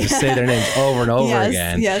it's like they just say their names over and over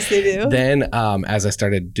again. Yes, they do. Then as I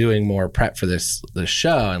started doing more prep for this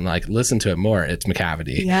show and like listen to it more, it's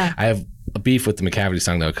Macavity. Yeah. I have a beef with the Macavity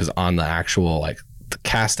song though because on the actual the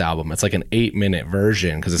cast album, it's like an 8-minute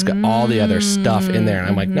version because it's got all the other stuff in there, and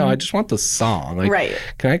I'm like, no, I just want the song. Like, right?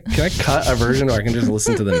 Can I cut a version where I can just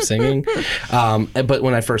listen to them singing? But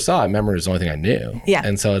when I first saw it, Memory was the only thing I knew. Yeah.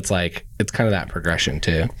 And so it's like it's kind of that progression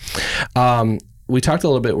too. We talked a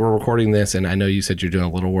little bit. We're recording this, and I know you said you're doing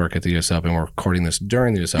a little work at the U.S. Open. We're recording this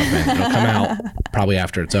during the U.S. Open. It'll come out probably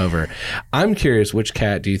after it's over. I'm curious, which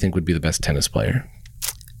cat do you think would be the best tennis player?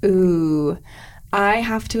 Ooh. I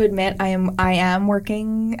have to admit, I am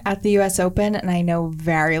working at the U.S. Open, and I know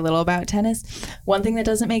very little about tennis. One thing that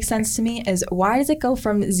doesn't make sense to me is why does it go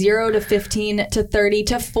from 0 to 15 to 30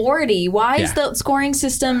 to 40? Why is the scoring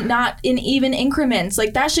system not in even increments?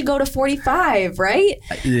 Like that should go to 45, right?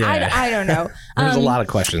 Yeah. I don't know. There's a lot of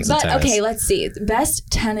questions in tennis. Okay, let's see.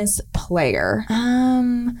 Best tennis player.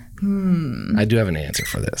 I do have an answer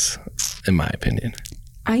for this, in my opinion.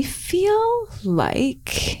 I feel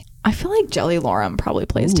like Jelly Lorem probably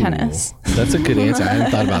plays tennis. That's a good answer. I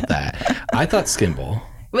hadn't thought about that. I thought Skimble.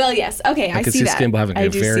 Well, yes. Okay, I could see that. Skimble having a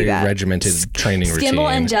very regimented training routine. Skimble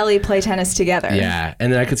and Jelly play tennis together. Yeah,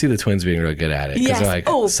 and then I could see the twins being really good at it. Yes. They're like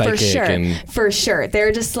psychic for sure.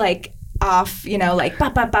 They're just like off, like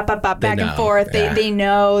bop, bop, bop, bop, bop, back and forth. Yeah. They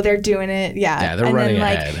know they're doing it. Yeah. Yeah, they're and running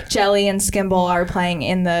then ahead. Jelly and Skimble are playing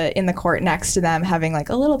in the court next to them, having like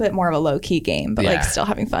a little bit more of a low key game, but like still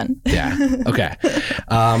having fun. Yeah. Okay.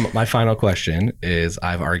 My final question is: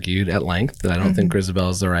 I've argued at length that I don't think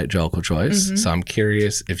Grizabella is the right Jellicle choice. So I'm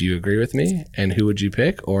curious if you agree with me, and who would you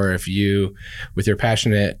pick, or if you, with your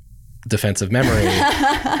passionate defensive memory,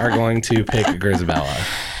 are going to pick Grizabella.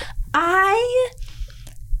 I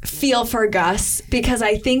feel for Gus because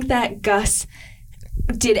I think that Gus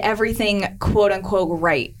did everything quote unquote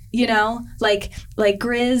right. Like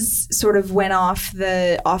Grizz sort of went off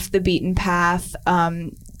the beaten path,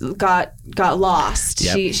 got lost.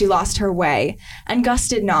 Yep. She lost her way, and Gus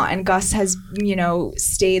did not. And Gus has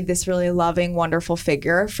stayed this really loving, wonderful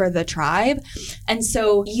figure for the tribe. And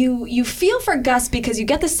so you feel for Gus because you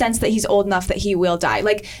get the sense that he's old enough that he will die.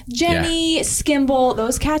 Like Jenny, Skimble,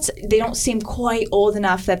 those cats, they don't seem quite old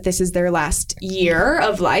enough that this is their last year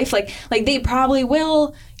of life. Like they probably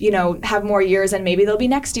will have more years, and maybe they'll be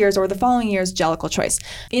next year's or the following year's Jellicle choice.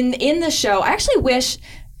 In the show, I actually wish.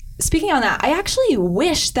 Speaking on that, I actually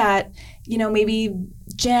wish that, maybe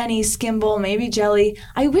Jenny, Skimble, maybe Jelly,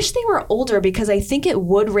 I wish they were older because I think it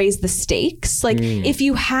would raise the stakes. Like if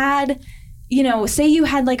you had, say you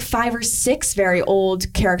had like 5 or 6 very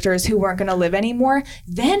old characters who weren't going to live anymore,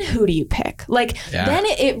 then who do you pick? Then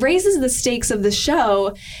it raises the stakes of the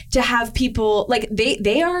show to have people, like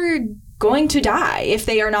they are going to die if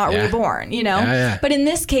they are not reborn, Yeah. But in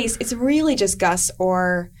this case, it's really just Gus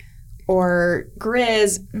or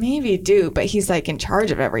Grizz, maybe Dupe, but he's like in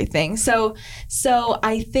charge of everything. So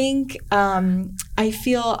I think I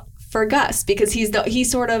feel for Gus because he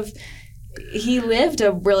sort of he lived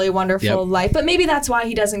a really wonderful life, but maybe that's why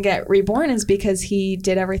he doesn't get reborn, is because he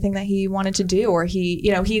did everything that he wanted to do, or he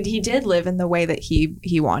did live in the way that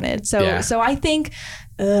he wanted. So I think,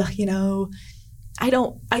 I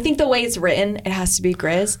think the way it's written, it has to be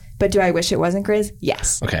Grizz, but do I wish it wasn't Grizz?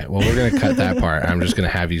 Yes. Okay, well, we're going to cut that part. I'm just going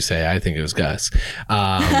to have you say, I think it was Gus.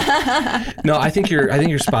 No, I think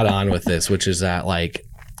you're spot on with this, which is that, like,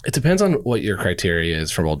 it depends on what your criteria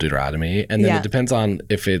is for Old Deuteronomy, and then it depends on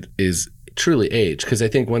if it is truly age. Because I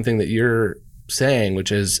think one thing that you're saying,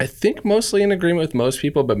 which is I think mostly in agreement with most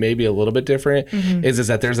people, but maybe a little bit different, is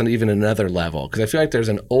that there's even another level. Because I feel like there's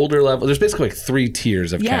an older level. There's basically like 3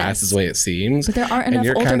 tiers of cats, is the way it seems. But there aren't enough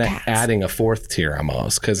older cats. And you're kind of adding a 4th tier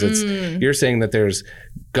almost, because it's you're saying that there's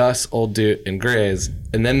Gus, Old Dude, and Grizz,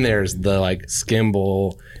 and then there's the like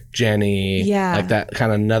Skimble, Jenny, like that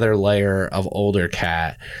kind of another layer of older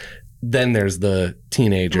cat. Then there's the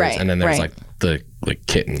teenagers, and then there's like the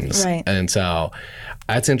kittens, and so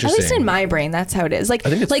that's interesting. At least in my brain, that's how it is. Like, I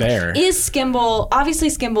think it's fair. Is Skimble, obviously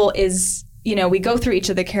Skimble is, we go through each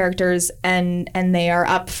of the characters and they are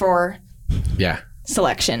up for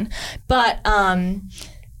selection, but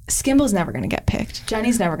Skimble's never going to get picked.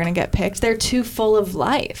 Jenny's never going to get picked. They're too full of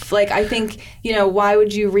life. Like, I think, why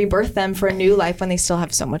would you rebirth them for a new life when they still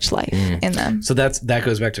have so much life in them? So that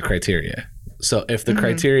goes back to criteria. So if the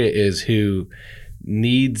criteria is who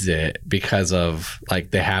needs it because of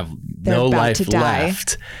like they're no life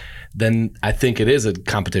left, then I think it is a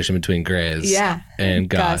competition between Grizz and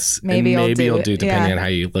Gus. Maybe you'll do depending on how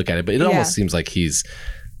you look at it. But it almost seems like he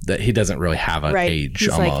doesn't really have an age. He's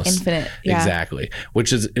almost like infinite. Exactly,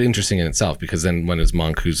 which is interesting in itself, because then when is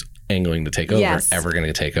Monk, who's angling to take over, ever going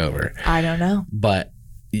to take over? I don't know. But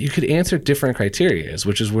you could answer different criteria,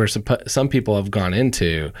 which is where some people have gone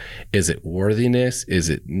into. Is it worthiness? Is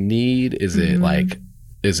it need? Is it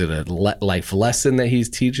is it a life lesson that he's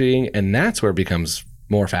teaching? And that's where it becomes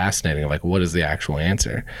more fascinating, like what is the actual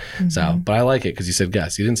answer? So, but I like it because you said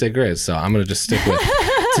Gus. You didn't say Grizz, so I'm going to just stick with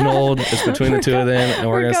it's between the two of them, and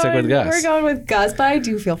we're going to stick with Gus. We're going with Gus, but I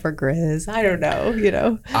do feel for Grizz. I don't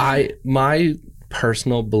know, My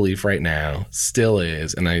personal belief right now still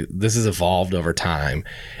is, and this has evolved over time,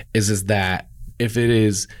 is that if it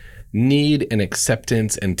is need and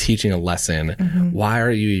acceptance and teaching a lesson, why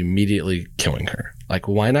are you immediately killing her? Like,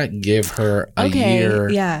 why not give her a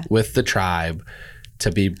year with the tribe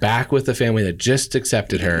to be back with the family that just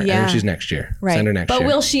accepted her, and then she's next year. Send her next year. But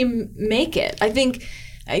will she make it? I think,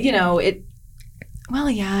 well,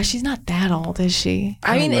 yeah, she's not that old, is she?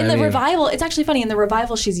 I mean, in the revival, it's actually funny. In the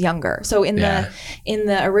revival, she's younger. So in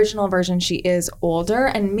the original version, she is older,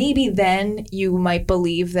 and maybe then you might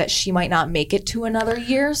believe that she might not make it to another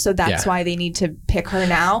year. So that's why they need to pick her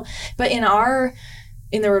now. But in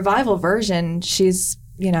the revival version, she's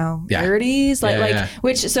 30s,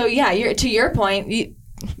 which. So you're to your point,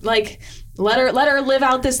 let her live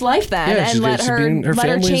out this life then, and let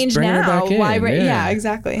her change now. Why?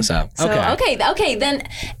 Exactly. So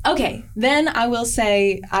then I will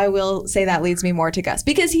say that leads me more to Gus,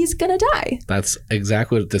 because he's gonna die. That's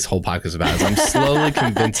exactly what this whole podcast is about. Is I'm slowly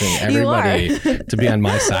convincing everybody to be on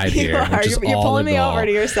my side here. You're pulling me over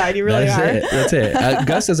to your side. You really are. That's it.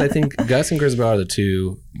 I think Gus and Griswold are the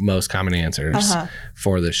two most common answers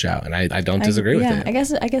for this show, and I don't disagree with it. I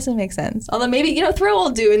guess it makes sense. Although maybe throw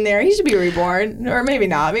Old Dude in there. He should be reborn, or maybe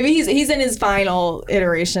not. Maybe he's in his final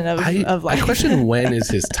iteration of life. I question when is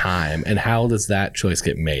his time, and how does that choice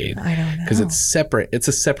get made? I don't know, because it's separate. It's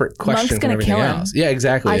a separate question Monk's from everything else. Yeah,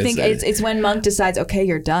 exactly. I think it's when Monk decides, okay,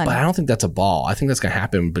 you're done. But I don't think that's a ball. I think that's gonna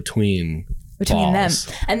happen between balls.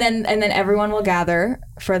 them, and then everyone will gather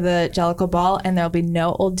for the Jellicle Ball, and there'll be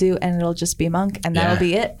no Old Dude, and it'll just be Monk, and that'll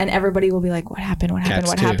be it. And everybody will be like, "What happened? What happened?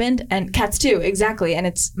 What happened?" And Cats too, exactly. And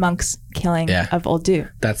it's Monk's killing of Old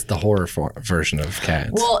Dude. That's the horror version of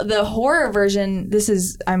Cats. Well, the horror version.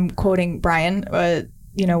 I'm quoting Brian.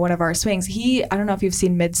 One of our swings. I don't know if you've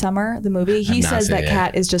seen Midsommar, the movie. He says that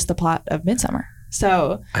Cat is just the plot of Midsommar.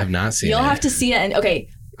 So I've not seen it. You'll have to see it.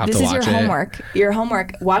 And this is your homework. Your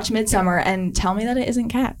homework. Watch Midsommar and tell me that it isn't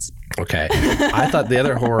Cats. Okay. I thought the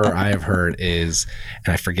other horror I have heard is,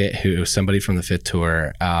 and I forget who, somebody from the Fifth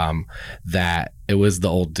Tour, that it was the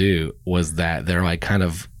Old Dude, was that they're like kind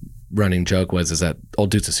of running joke is that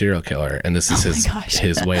Old Dude's a serial killer, and this is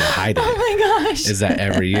his way to hide it. Oh my gosh. Is that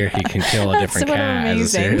every year he can kill a different cat as a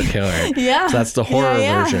serial killer. Yeah. So that's the horror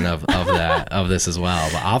version of this as well.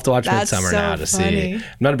 But I'll have to watch Midsommar now to see. I'm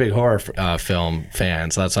not a big horror film fan,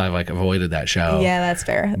 so that's why I've avoided that show. Yeah, that's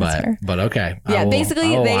fair. But okay. Yeah,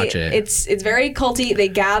 basically watch it. It's very culty. They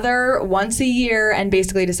gather once a year and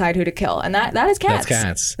basically decide who to kill. And that is Cats. That's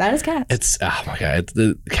Cats. That is Cats. It's, oh my God.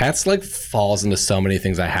 The Cats falls into so many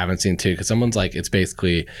things I haven't scene too, because someone's like, it's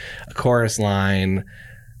basically a chorus line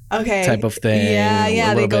type of thing.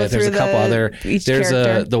 Yeah. They go through There's a couple other. Each there's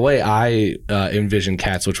character. the way I envision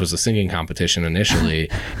Cats, which was a singing competition initially,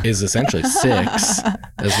 is essentially 6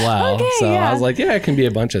 as well. Okay, so yeah. I was like, yeah, it can be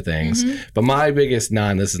a bunch of things. But my biggest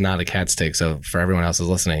this is not a Cats take. So for everyone else who's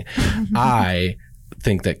listening, I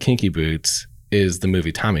think that Kinky Boots is the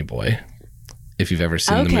movie Tommy Boy. If you've ever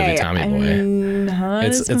seen the movie Tommy Boy,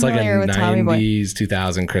 it's like a 90s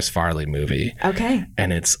 2000 Chris Farley movie. Okay.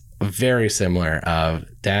 And it's very similar of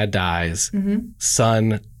dad dies,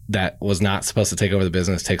 son that was not supposed to take over the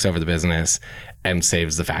business takes over the business and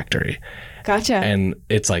saves the factory. Gotcha. And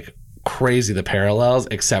it's like crazy the parallels,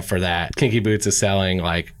 except for that Kinky Boots is selling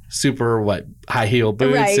like super high heel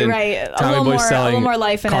boots, and Tommy Boy's selling a little more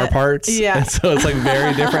life in car parts. Yeah. And so it's like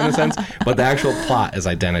very different in a sense, but the actual plot is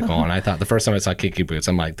identical. And I thought the first time I saw Kinky Boots,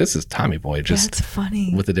 I'm like, this is Tommy Boy just That's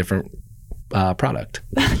funny. with a different product.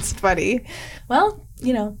 That's funny. Well,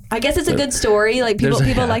 I guess it's a good story. Like people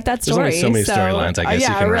like that story. There's only so many storylines, I guess,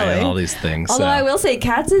 you can write in all these things. Although I will say,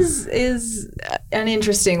 Cats is an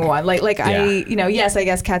interesting one. Yes, I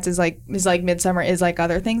guess Cats is like Midsummer is like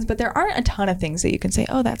other things, but there aren't a ton of things that you can say,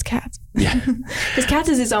 oh, that's Cats. Yeah, because Cats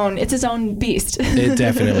is its own beast. It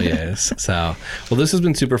definitely is. So, well, this has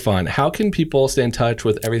been super fun. How can people stay in touch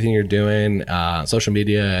with everything you're doing, social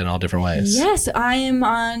media, and all different ways? Yes, I am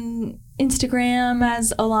on Instagram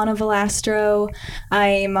as Elana Valastro.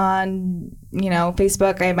 I'm on,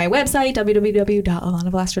 Facebook. I have my website,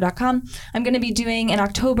 www.elanavalastro.com. I'm going to be doing in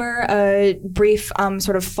October a brief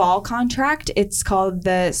sort of fall contract. It's called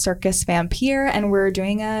the Circus Vampire, and we're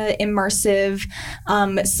doing a immersive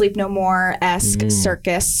Sleep No More-esque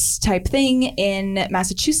circus type thing in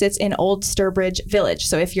Massachusetts in Old Sturbridge Village.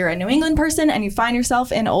 So if you're a New England person and you find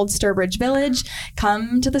yourself in Old Sturbridge Village,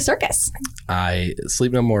 come to the circus.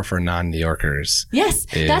 Sleep No More for non-New Yorkers. Yes,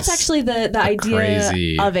 that's actually the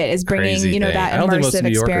idea of it, is bringing that immersive experience. I don't think most New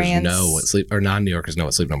Yorkers know what non-New Yorkers know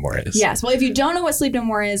what Sleep No More is. Yes, well, if you don't know what Sleep No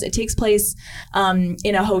More is, it takes place in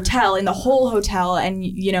a hotel, in the whole hotel, and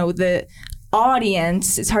the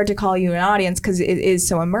audience, it's hard to call you an audience because it is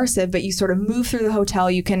so immersive, but you sort of move through the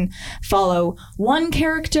hotel. You can follow one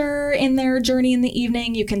character in their journey in the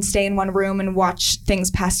evening. You can stay in one room and watch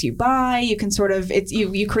things pass you by. You can sort of,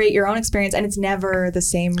 you create your own experience, and it's never the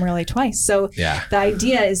same really twice. So the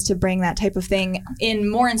idea is to bring that type of thing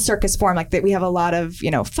more in circus form, like that we have a lot of,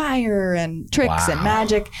 fire and tricks and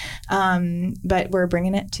magic, but we're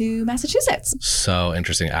bringing it to Massachusetts. So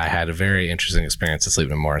interesting. I had a very interesting experience at Sleep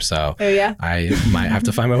No More, so I might have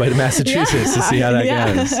to find my way to Massachusetts to see how that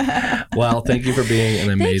goes. Well, thank you for being an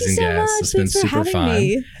amazing guest. It's been super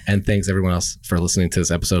fun. And thanks everyone else for listening to this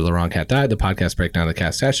episode of The Wrong Cat Died, the podcast breakdown of the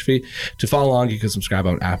catastrophe. To follow along, you can subscribe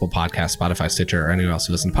on Apple Podcasts, Spotify, Stitcher, or anywhere else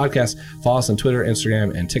you listen to podcasts. Follow us on Twitter,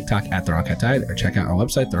 Instagram, and TikTok at The Wrong Cat Died, or check out our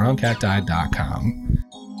website, thewrongcatdied.com.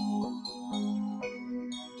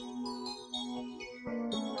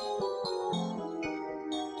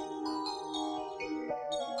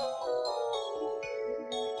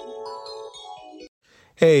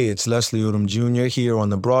 Hey, it's Leslie Odom Jr. here on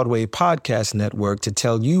the Broadway Podcast Network to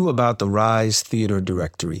tell you about the Rise Theater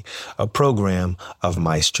Directory, a program of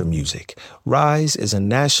Maestro Music. Rise is a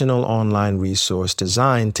national online resource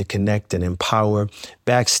designed to connect and empower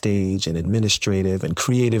backstage and administrative and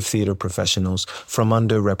creative theater professionals from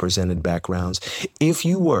underrepresented backgrounds. If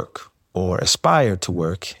you work or aspire to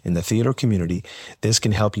work in the theater community, this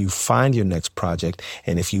can help you find your next project.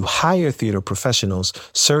 And if you hire theater professionals,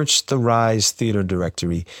 search the Rise Theater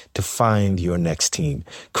Directory to find your next team.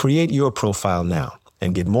 Create your profile now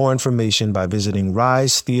and get more information by visiting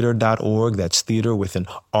risetheater.org. That's theater with an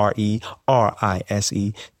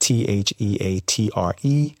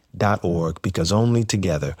risetheatre.org, because only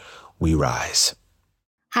together we rise.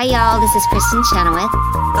 Hi, y'all. This is Kristen Chenoweth.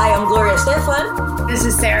 Hi, I'm Gloria Estefan. This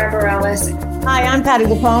is Sarah Bareilles. Hi, I'm Patty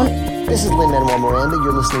LuPone. This is Lin-Manuel Miranda.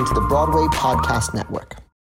 You're listening to the Broadway Podcast Network.